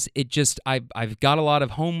cities, I've got a lot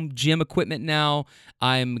of home gym equipment now.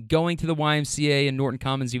 I'm going to the YMCA in Norton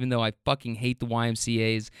Commons, even though I fucking hate the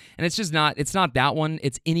YMCAs. And it's not that one.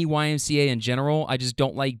 It's any YMCA in general. I just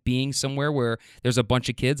don't like being somewhere where there's a bunch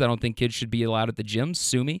of kids. I don't think kids should be allowed at the gym.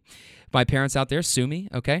 Sue me. My parents out there, sue me,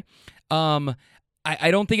 okay?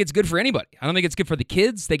 I don't think it's good for anybody. I don't think it's good for the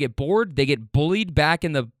kids. They get bored. They get bullied back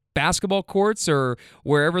in the basketball courts or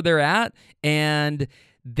wherever they're at, and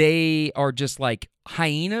they are just like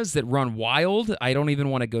hyenas that run wild. I don't even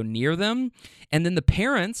want to go near them. And then the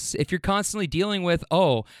parents, if you're constantly dealing with,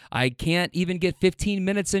 oh, I can't even get 15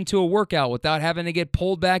 minutes into a workout without having to get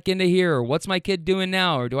pulled back into here, or what's my kid doing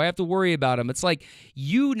now, or do I have to worry about him? It's like,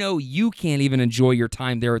 you can't even enjoy your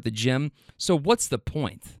time there at the gym, so what's the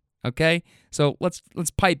point? Okay? So let's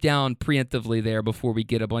pipe down preemptively there before we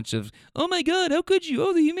get a bunch of, oh my God, how could you?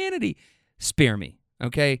 Oh, the humanity. Spare me,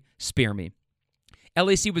 okay? Spare me.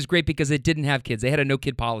 LAC was great because it didn't have kids. They had a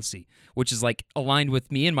no-kid policy, which is like aligned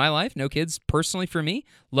with me in my life. No kids personally for me.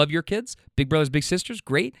 Love your kids. Big brothers, big sisters,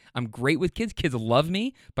 great. I'm great with kids. Kids love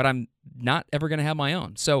me, but I'm not ever going to have my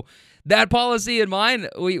own. So that policy in mind,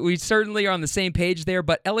 we certainly are on the same page there,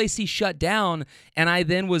 but LAC shut down, and I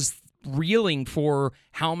then was reeling for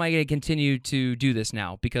how am I going to continue to do this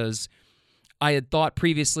now, because I had thought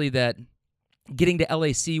previously that getting to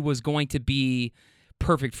LAC was going to be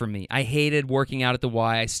perfect for me. I hated working out at the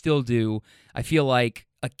Y. I still do. I feel like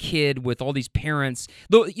a kid with all these parents.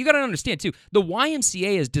 Though you got to understand too, the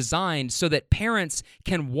YMCA is designed so that parents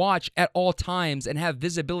can watch at all times and have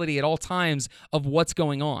visibility at all times of what's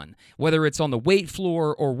going on, whether it's on the weight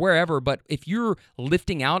floor or wherever. But if you're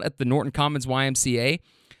lifting out at the Norton Commons YMCA,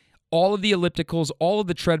 all of the ellipticals, all of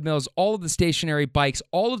the treadmills, all of the stationary bikes,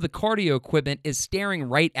 all of the cardio equipment is staring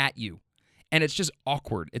right at you. And it's just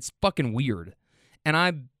awkward. It's fucking weird. And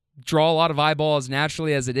I draw a lot of eyeballs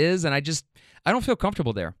naturally as it is, and I don't feel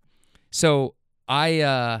comfortable there. So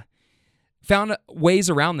I found ways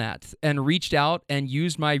around that and reached out and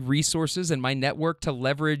used my resources and my network to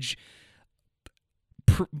leverage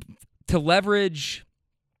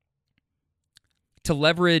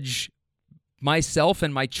myself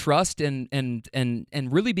and my trust and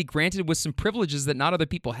really be granted with some privileges that not other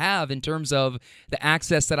people have in terms of the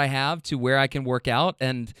access that I have to where I can work out.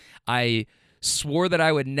 And I swore that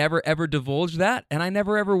I would never, ever divulge that, and I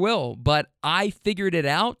never, ever will. But I figured it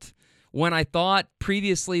out when I thought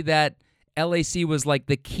previously that LAC was like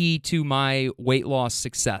the key to my weight loss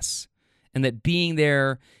success, and that being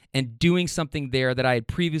there and doing something there that I had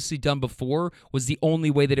previously done before was the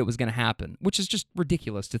only way that it was going to happen, which is just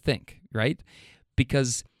ridiculous to think, right?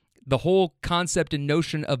 Because the whole concept and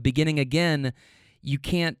notion of beginning again, you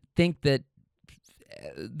can't think that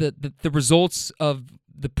the results of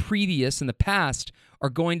the previous and the past are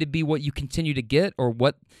going to be what you continue to get or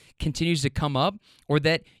what continues to come up, or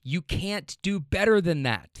that you can't do better than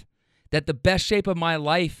that. That the best shape of my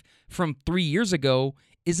life from 3 years ago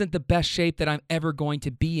isn't the best shape that I'm ever going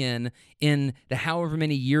to be in the however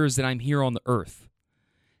many years that I'm here on the earth.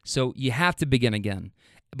 So you have to begin again.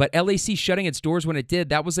 But LAC shutting its doors when it did,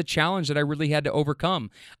 that was a challenge that I really had to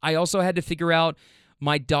overcome. I also had to figure out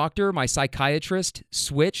my doctor, my psychiatrist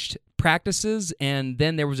switched practices, and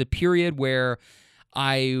then there was a period where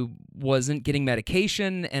I wasn't getting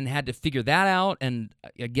medication and had to figure that out. And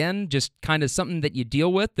again, just kind of something that you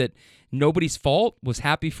deal with, that nobody's fault. Was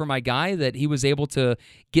happy for my guy that he was able to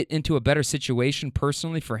get into a better situation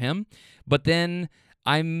personally for him. But then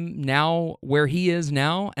I'm now where he is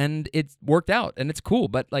now, and it's worked out, and it's cool.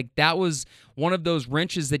 But like, that was one of those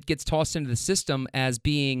wrenches that gets tossed into the system as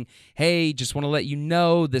being, hey, just want to let you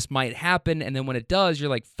know this might happen. And then when it does, you're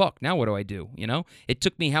like, fuck, now what do I do? You know, it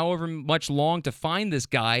took me however much long to find this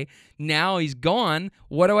guy. Now he's gone.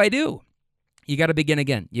 What do I do? You got to begin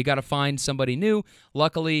again. You got to find somebody new.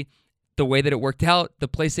 Luckily, the way that it worked out, the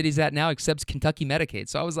place that he's at now accepts Kentucky Medicaid.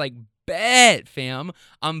 So I was like, bet, fam,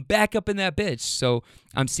 I'm back up in that bitch. So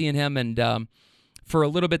I'm seeing him, and for a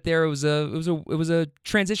little bit there, it was a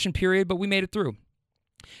transition period, but we made it through.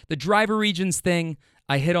 The driver regions thing,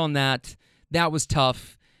 I hit on that. That was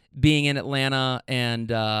tough, being in Atlanta, and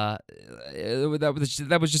that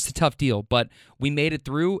was just a tough deal. But we made it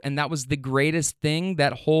through, and that was the greatest thing.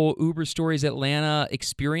 That whole Uber Stories Atlanta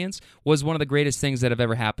experience was one of the greatest things that have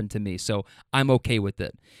ever happened to me. So I'm okay with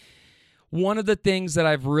it. One of the things that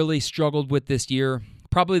I've really struggled with this year,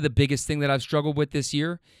 probably the biggest thing that I've struggled with this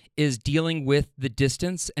year, is dealing with the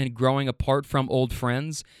distance and growing apart from old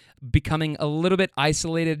friends, becoming a little bit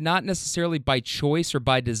isolated, not necessarily by choice or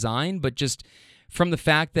by design, but just from the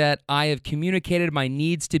fact that I have communicated my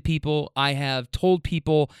needs to people. I have told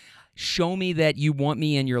people, show me that you want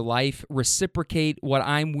me in your life, reciprocate what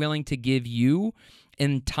I'm willing to give you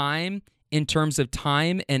in time, in terms of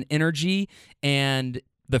time and energy and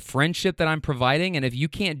the friendship that I'm providing. And if you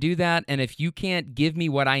can't do that, and if you can't give me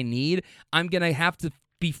what I need, I'm going to have to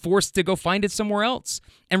be forced to go find it somewhere else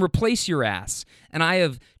and replace your ass. And I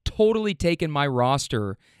have totally taken my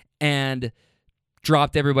roster and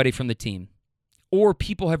dropped everybody from the team. Or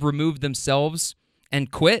people have removed themselves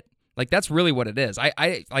and quit. Like, that's really what it is.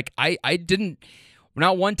 I didn't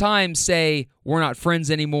not one time say we're not friends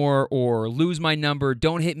anymore or lose my number,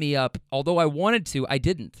 don't hit me up. Although I wanted to, I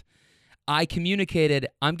didn't. I communicated,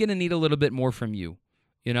 I'm going to need a little bit more from you.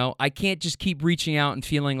 You know, I can't just keep reaching out and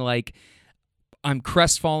feeling like I'm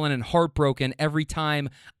crestfallen and heartbroken every time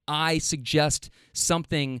I suggest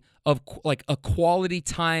something of like a quality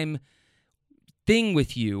time thing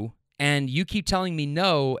with you, and you keep telling me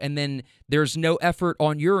no, and then there's no effort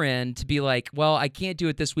on your end to be like, well, I can't do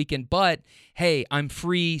it this weekend, but hey, I'm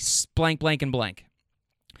free blank, blank, and blank.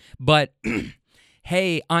 But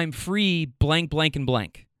hey, I'm free blank, blank, and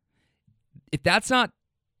blank. If that's not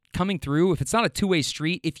coming through, if it's not a two-way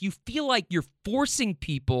street, if you feel like you're forcing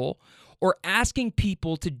people or asking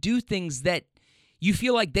people to do things that you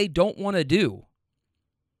feel like they don't want to do,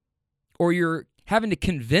 or you're having to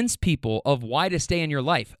convince people of why to stay in your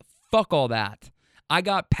life, fuck all that. I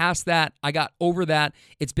got past that. I got over that.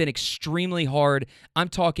 It's been extremely hard. I'm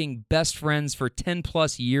talking best friends for 10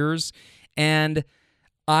 plus years, and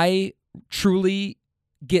I truly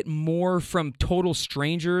get more from total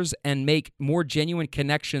strangers and make more genuine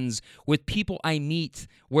connections with people I meet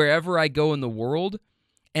wherever I go in the world,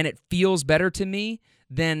 and it feels better to me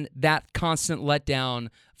than that constant letdown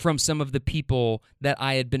from some of the people that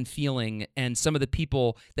I had been feeling, and some of the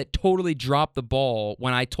people that totally dropped the ball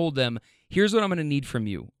when I told them, here's what I'm going to need from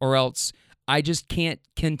you, or else I just can't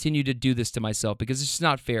continue to do this to myself because it's just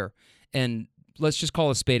not fair. And let's just call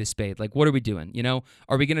a spade a spade. Like, what are we doing? You know,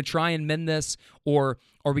 are we going to try and mend this, or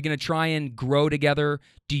are we going to try and grow together?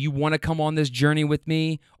 Do you want to come on this journey with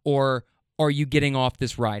me, or are you getting off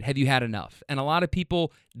this ride? Have you had enough? And a lot of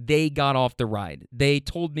people, they got off the ride. They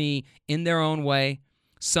told me in their own way.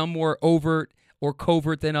 Some more overt or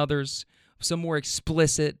covert than others. Some more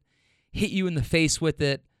explicit, hit you in the face with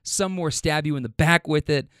it. Some more stab you in the back with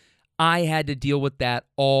it. I had to deal with that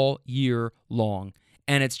all year long.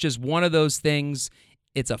 And it's just one of those things.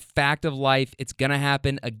 It's a fact of life. It's going to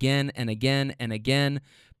happen again and again and again.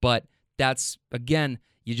 But that's, again,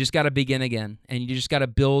 you just got to begin again. And you just got to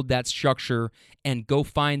build that structure and go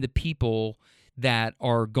find the people that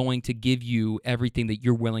are going to give you everything that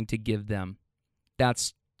you're willing to give them.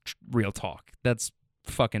 That's real talk. That's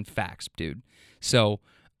fucking facts, dude. So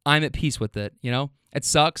I'm at peace with it, you know? It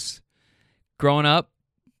sucks growing up,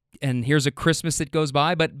 and here's a Christmas that goes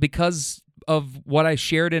by, but because of what I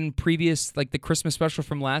shared in previous, like the Christmas special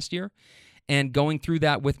from last year, and going through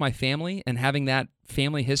that with my family and having that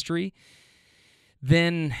family history,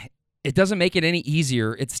 then it doesn't make it any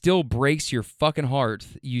easier. It still breaks your fucking heart.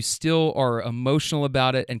 You still are emotional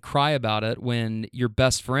about it and cry about it when your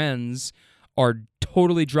best friends are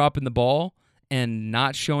totally dropping the ball and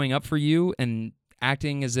not showing up for you and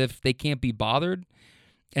acting as if they can't be bothered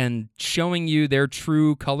and showing you their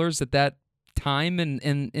true colors at that time and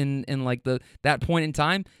in like that point in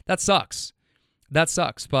time. That sucks. That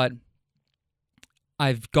sucks. But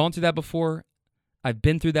I've gone through that before. I've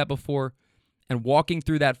been through that before. And walking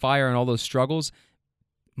through that fire and all those struggles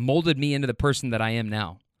molded me into the person that I am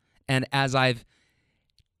now. And as I've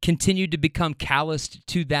continued to become calloused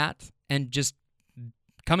to that and just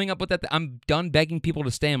coming up with that, I'm done begging people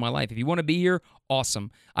to stay in my life. If you want to be here,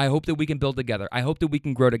 awesome. I hope that we can build together. I hope that we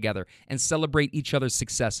can grow together and celebrate each other's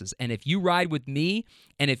successes. And if you ride with me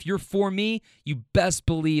and if you're for me, you best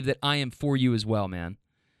believe that I am for you as well, man.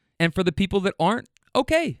 And for the people that aren't,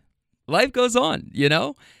 okay, life goes on, you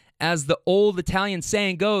know? As the old Italian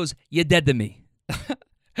saying goes, you're dead to me.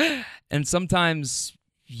 And sometimes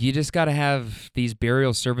you just got to have these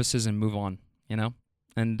burial services and move on, you know?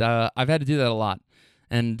 And I've had to do that a lot.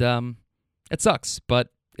 And it sucks, but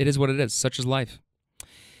it is what it is. Such is life.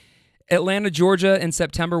 Atlanta, Georgia in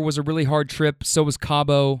September was a really hard trip. So was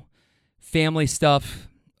Cabo. Family stuff.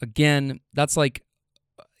 Again, that's like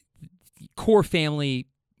core family,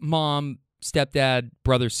 mom, stepdad,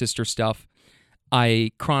 brother, sister stuff.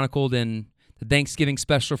 I chronicled in the Thanksgiving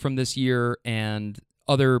special from this year and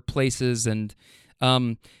other places, and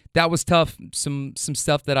that was tough. Some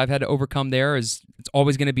stuff that I've had to overcome there is it's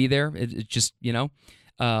always going to be there. It just, you know,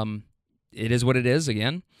 it is what it is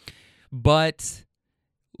again. But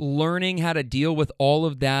learning how to deal with all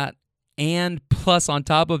of that, and plus on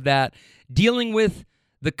top of that, dealing with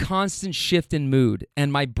the constant shift in mood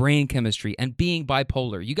and my brain chemistry and being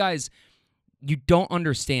bipolar. You guys, you don't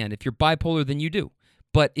understand. If you're bipolar, then you do.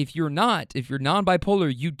 But if you're not, if you're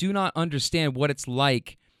non-bipolar, you do not understand what it's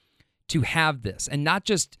like to have this and not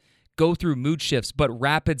just go through mood shifts, but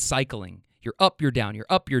rapid cycling. You're up, you're down, you're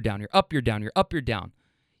up, you're down, you're up, you're down, you're up, you're down.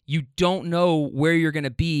 You don't know where you're going to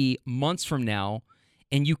be months from now,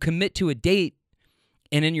 and you commit to a date,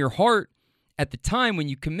 and in your heart, at the time when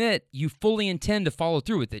you commit, you fully intend to follow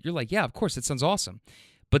through with it. You're like, yeah, of course, that sounds awesome.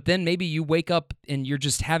 But then maybe you wake up and you're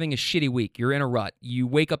just having a shitty week. You're in a rut. You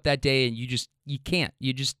wake up that day and you can't.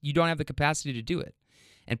 You don't have the capacity to do it.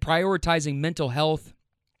 And prioritizing mental health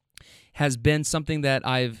has been something that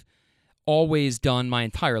I've always done my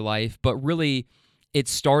entire life, but really it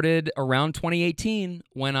started around 2018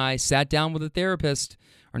 when I sat down with a therapist,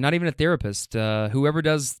 or not even a therapist, whoever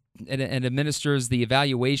does and administers the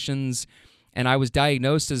evaluations, and I was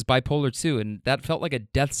diagnosed as bipolar 2, and that felt like a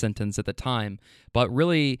death sentence at the time. But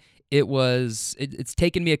really, it's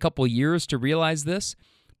taken me a couple years to realize this,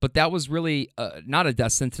 but that was really not a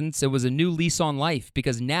death sentence. It was a new lease on life,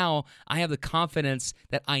 because now I have the confidence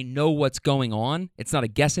that I know what's going on. It's not a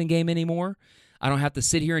guessing game anymore. I don't have to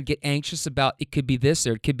sit here and get anxious about it could be this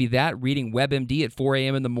or it could be that, reading WebMD at 4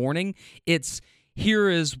 a.m. in the morning. It's here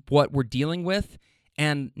is what we're dealing with,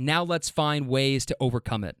 and now let's find ways to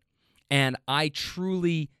overcome it. And I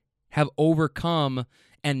truly have overcome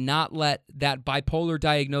and not let that bipolar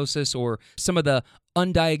diagnosis or some of the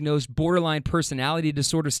undiagnosed borderline personality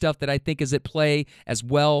disorder stuff that I think is at play as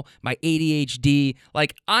well, my ADHD,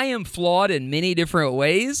 like I am flawed in many different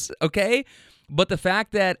ways, okay? But the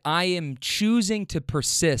fact that I am choosing to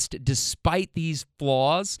persist despite these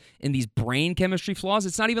flaws and these brain chemistry flaws,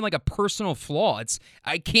 it's not even like a personal flaw.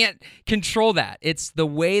 I can't control that. It's the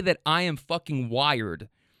way that I am fucking wired.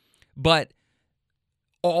 But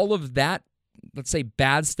all of that, let's say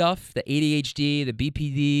bad stuff, the ADHD, the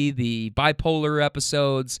BPD, the bipolar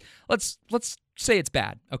episodes, let's say it's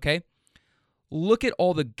bad, okay? Look at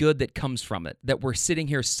all the good that comes from it that we're sitting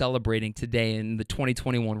here celebrating today in the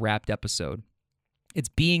 2021 Wrapped episode. It's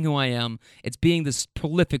being who I am. It's being this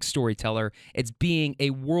prolific storyteller. It's being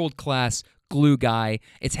a world-class glue guy.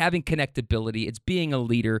 It's having connectability. It's being a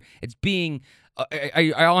leader. It's being,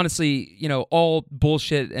 I honestly, all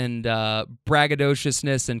bullshit and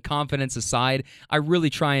braggadociousness and confidence aside, I really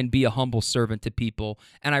try and be a humble servant to people.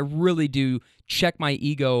 And I really do check my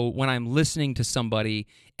ego when I'm listening to somebody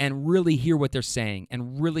and really hear what they're saying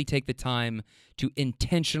and really take the time to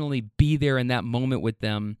intentionally be there in that moment with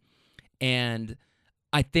them. And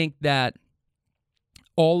I think that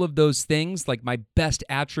all of those things, like my best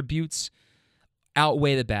attributes,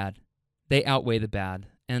 outweigh the bad. They outweigh the bad.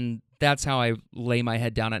 And that's how I lay my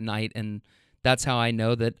head down at night, and that's how I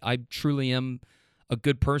know that I truly am a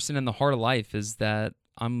good person in the heart of life, is that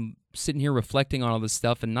I'm sitting here reflecting on all this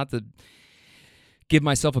stuff, and not to give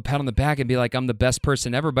myself a pat on the back and be like I'm the best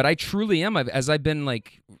person ever, but I truly am. As I've been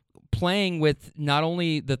like playing with not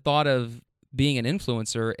only the thought of being an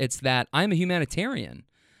influencer, it's that I'm a humanitarian.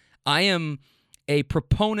 I am a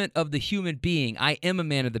proponent of the human being. I am a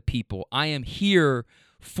man of the people. I am here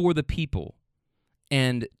for the people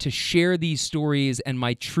and to share these stories and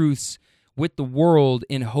my truths with the world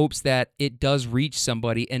in hopes that it does reach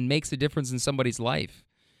somebody and makes a difference in somebody's life.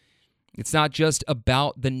 It's not just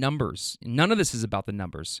about the numbers. None of this is about the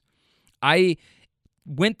numbers. I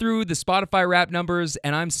went through the Spotify Wrapped numbers,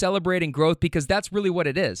 and I'm celebrating growth because that's really what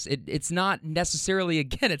it is. It's not necessarily,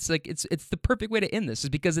 again, it's like it's the perfect way to end this, is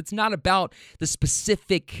because it's not about the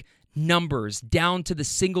specific numbers down to the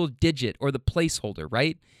single digit or the placeholder,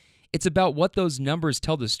 right? It's about what those numbers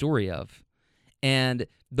tell the story of. And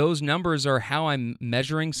those numbers are how I'm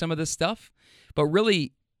measuring some of this stuff. But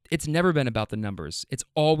really, it's never been about the numbers. It's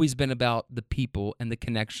always been about the people and the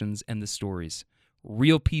connections and the stories.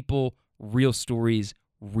 Real people, real stories,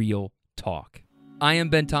 real talk. I am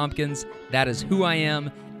Ben Tompkins. That is who I am,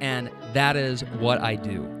 and that is what I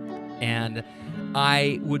do. And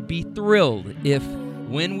I would be thrilled if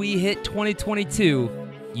when we hit 2022,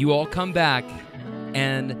 you all come back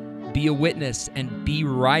and be a witness and be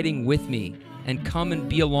riding with me and come and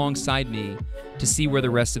be alongside me to see where the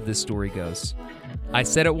rest of this story goes. I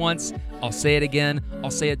said it once, I'll say it again,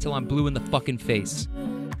 I'll say it till I'm blue in the fucking face.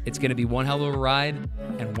 It's going to be one hell of a ride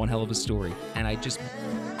and one hell of a story. And I just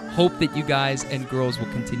hope that you guys and girls will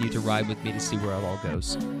continue to ride with me to see where it all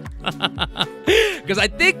goes. Because I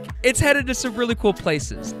think it's headed to some really cool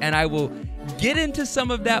places. And I will get into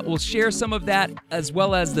some of that. We'll share some of that, as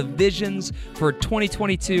well as the visions for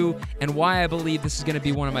 2022 and why I believe this is going to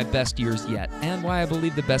be one of my best years yet, and why I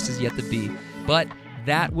believe the best is yet to be. But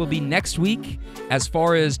that will be next week as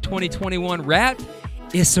far as 2021 Wrapped.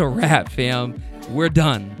 it's a wrap, fam. We're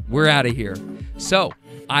done. We're out of here. So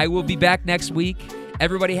I will be back next week.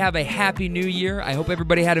 Everybody have a happy new year. I hope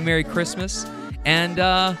everybody had a Merry Christmas. And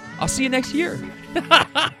I'll see you next year.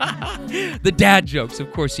 The dad jokes.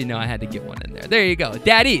 Of course, you know I had to get one in there. There you go.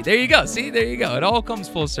 Daddy. There you go. See? There you go. It all comes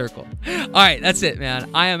full circle. All right. That's it, man.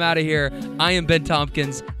 I am out of here. I am Ben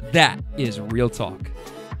Tompkins. That is Real Talk.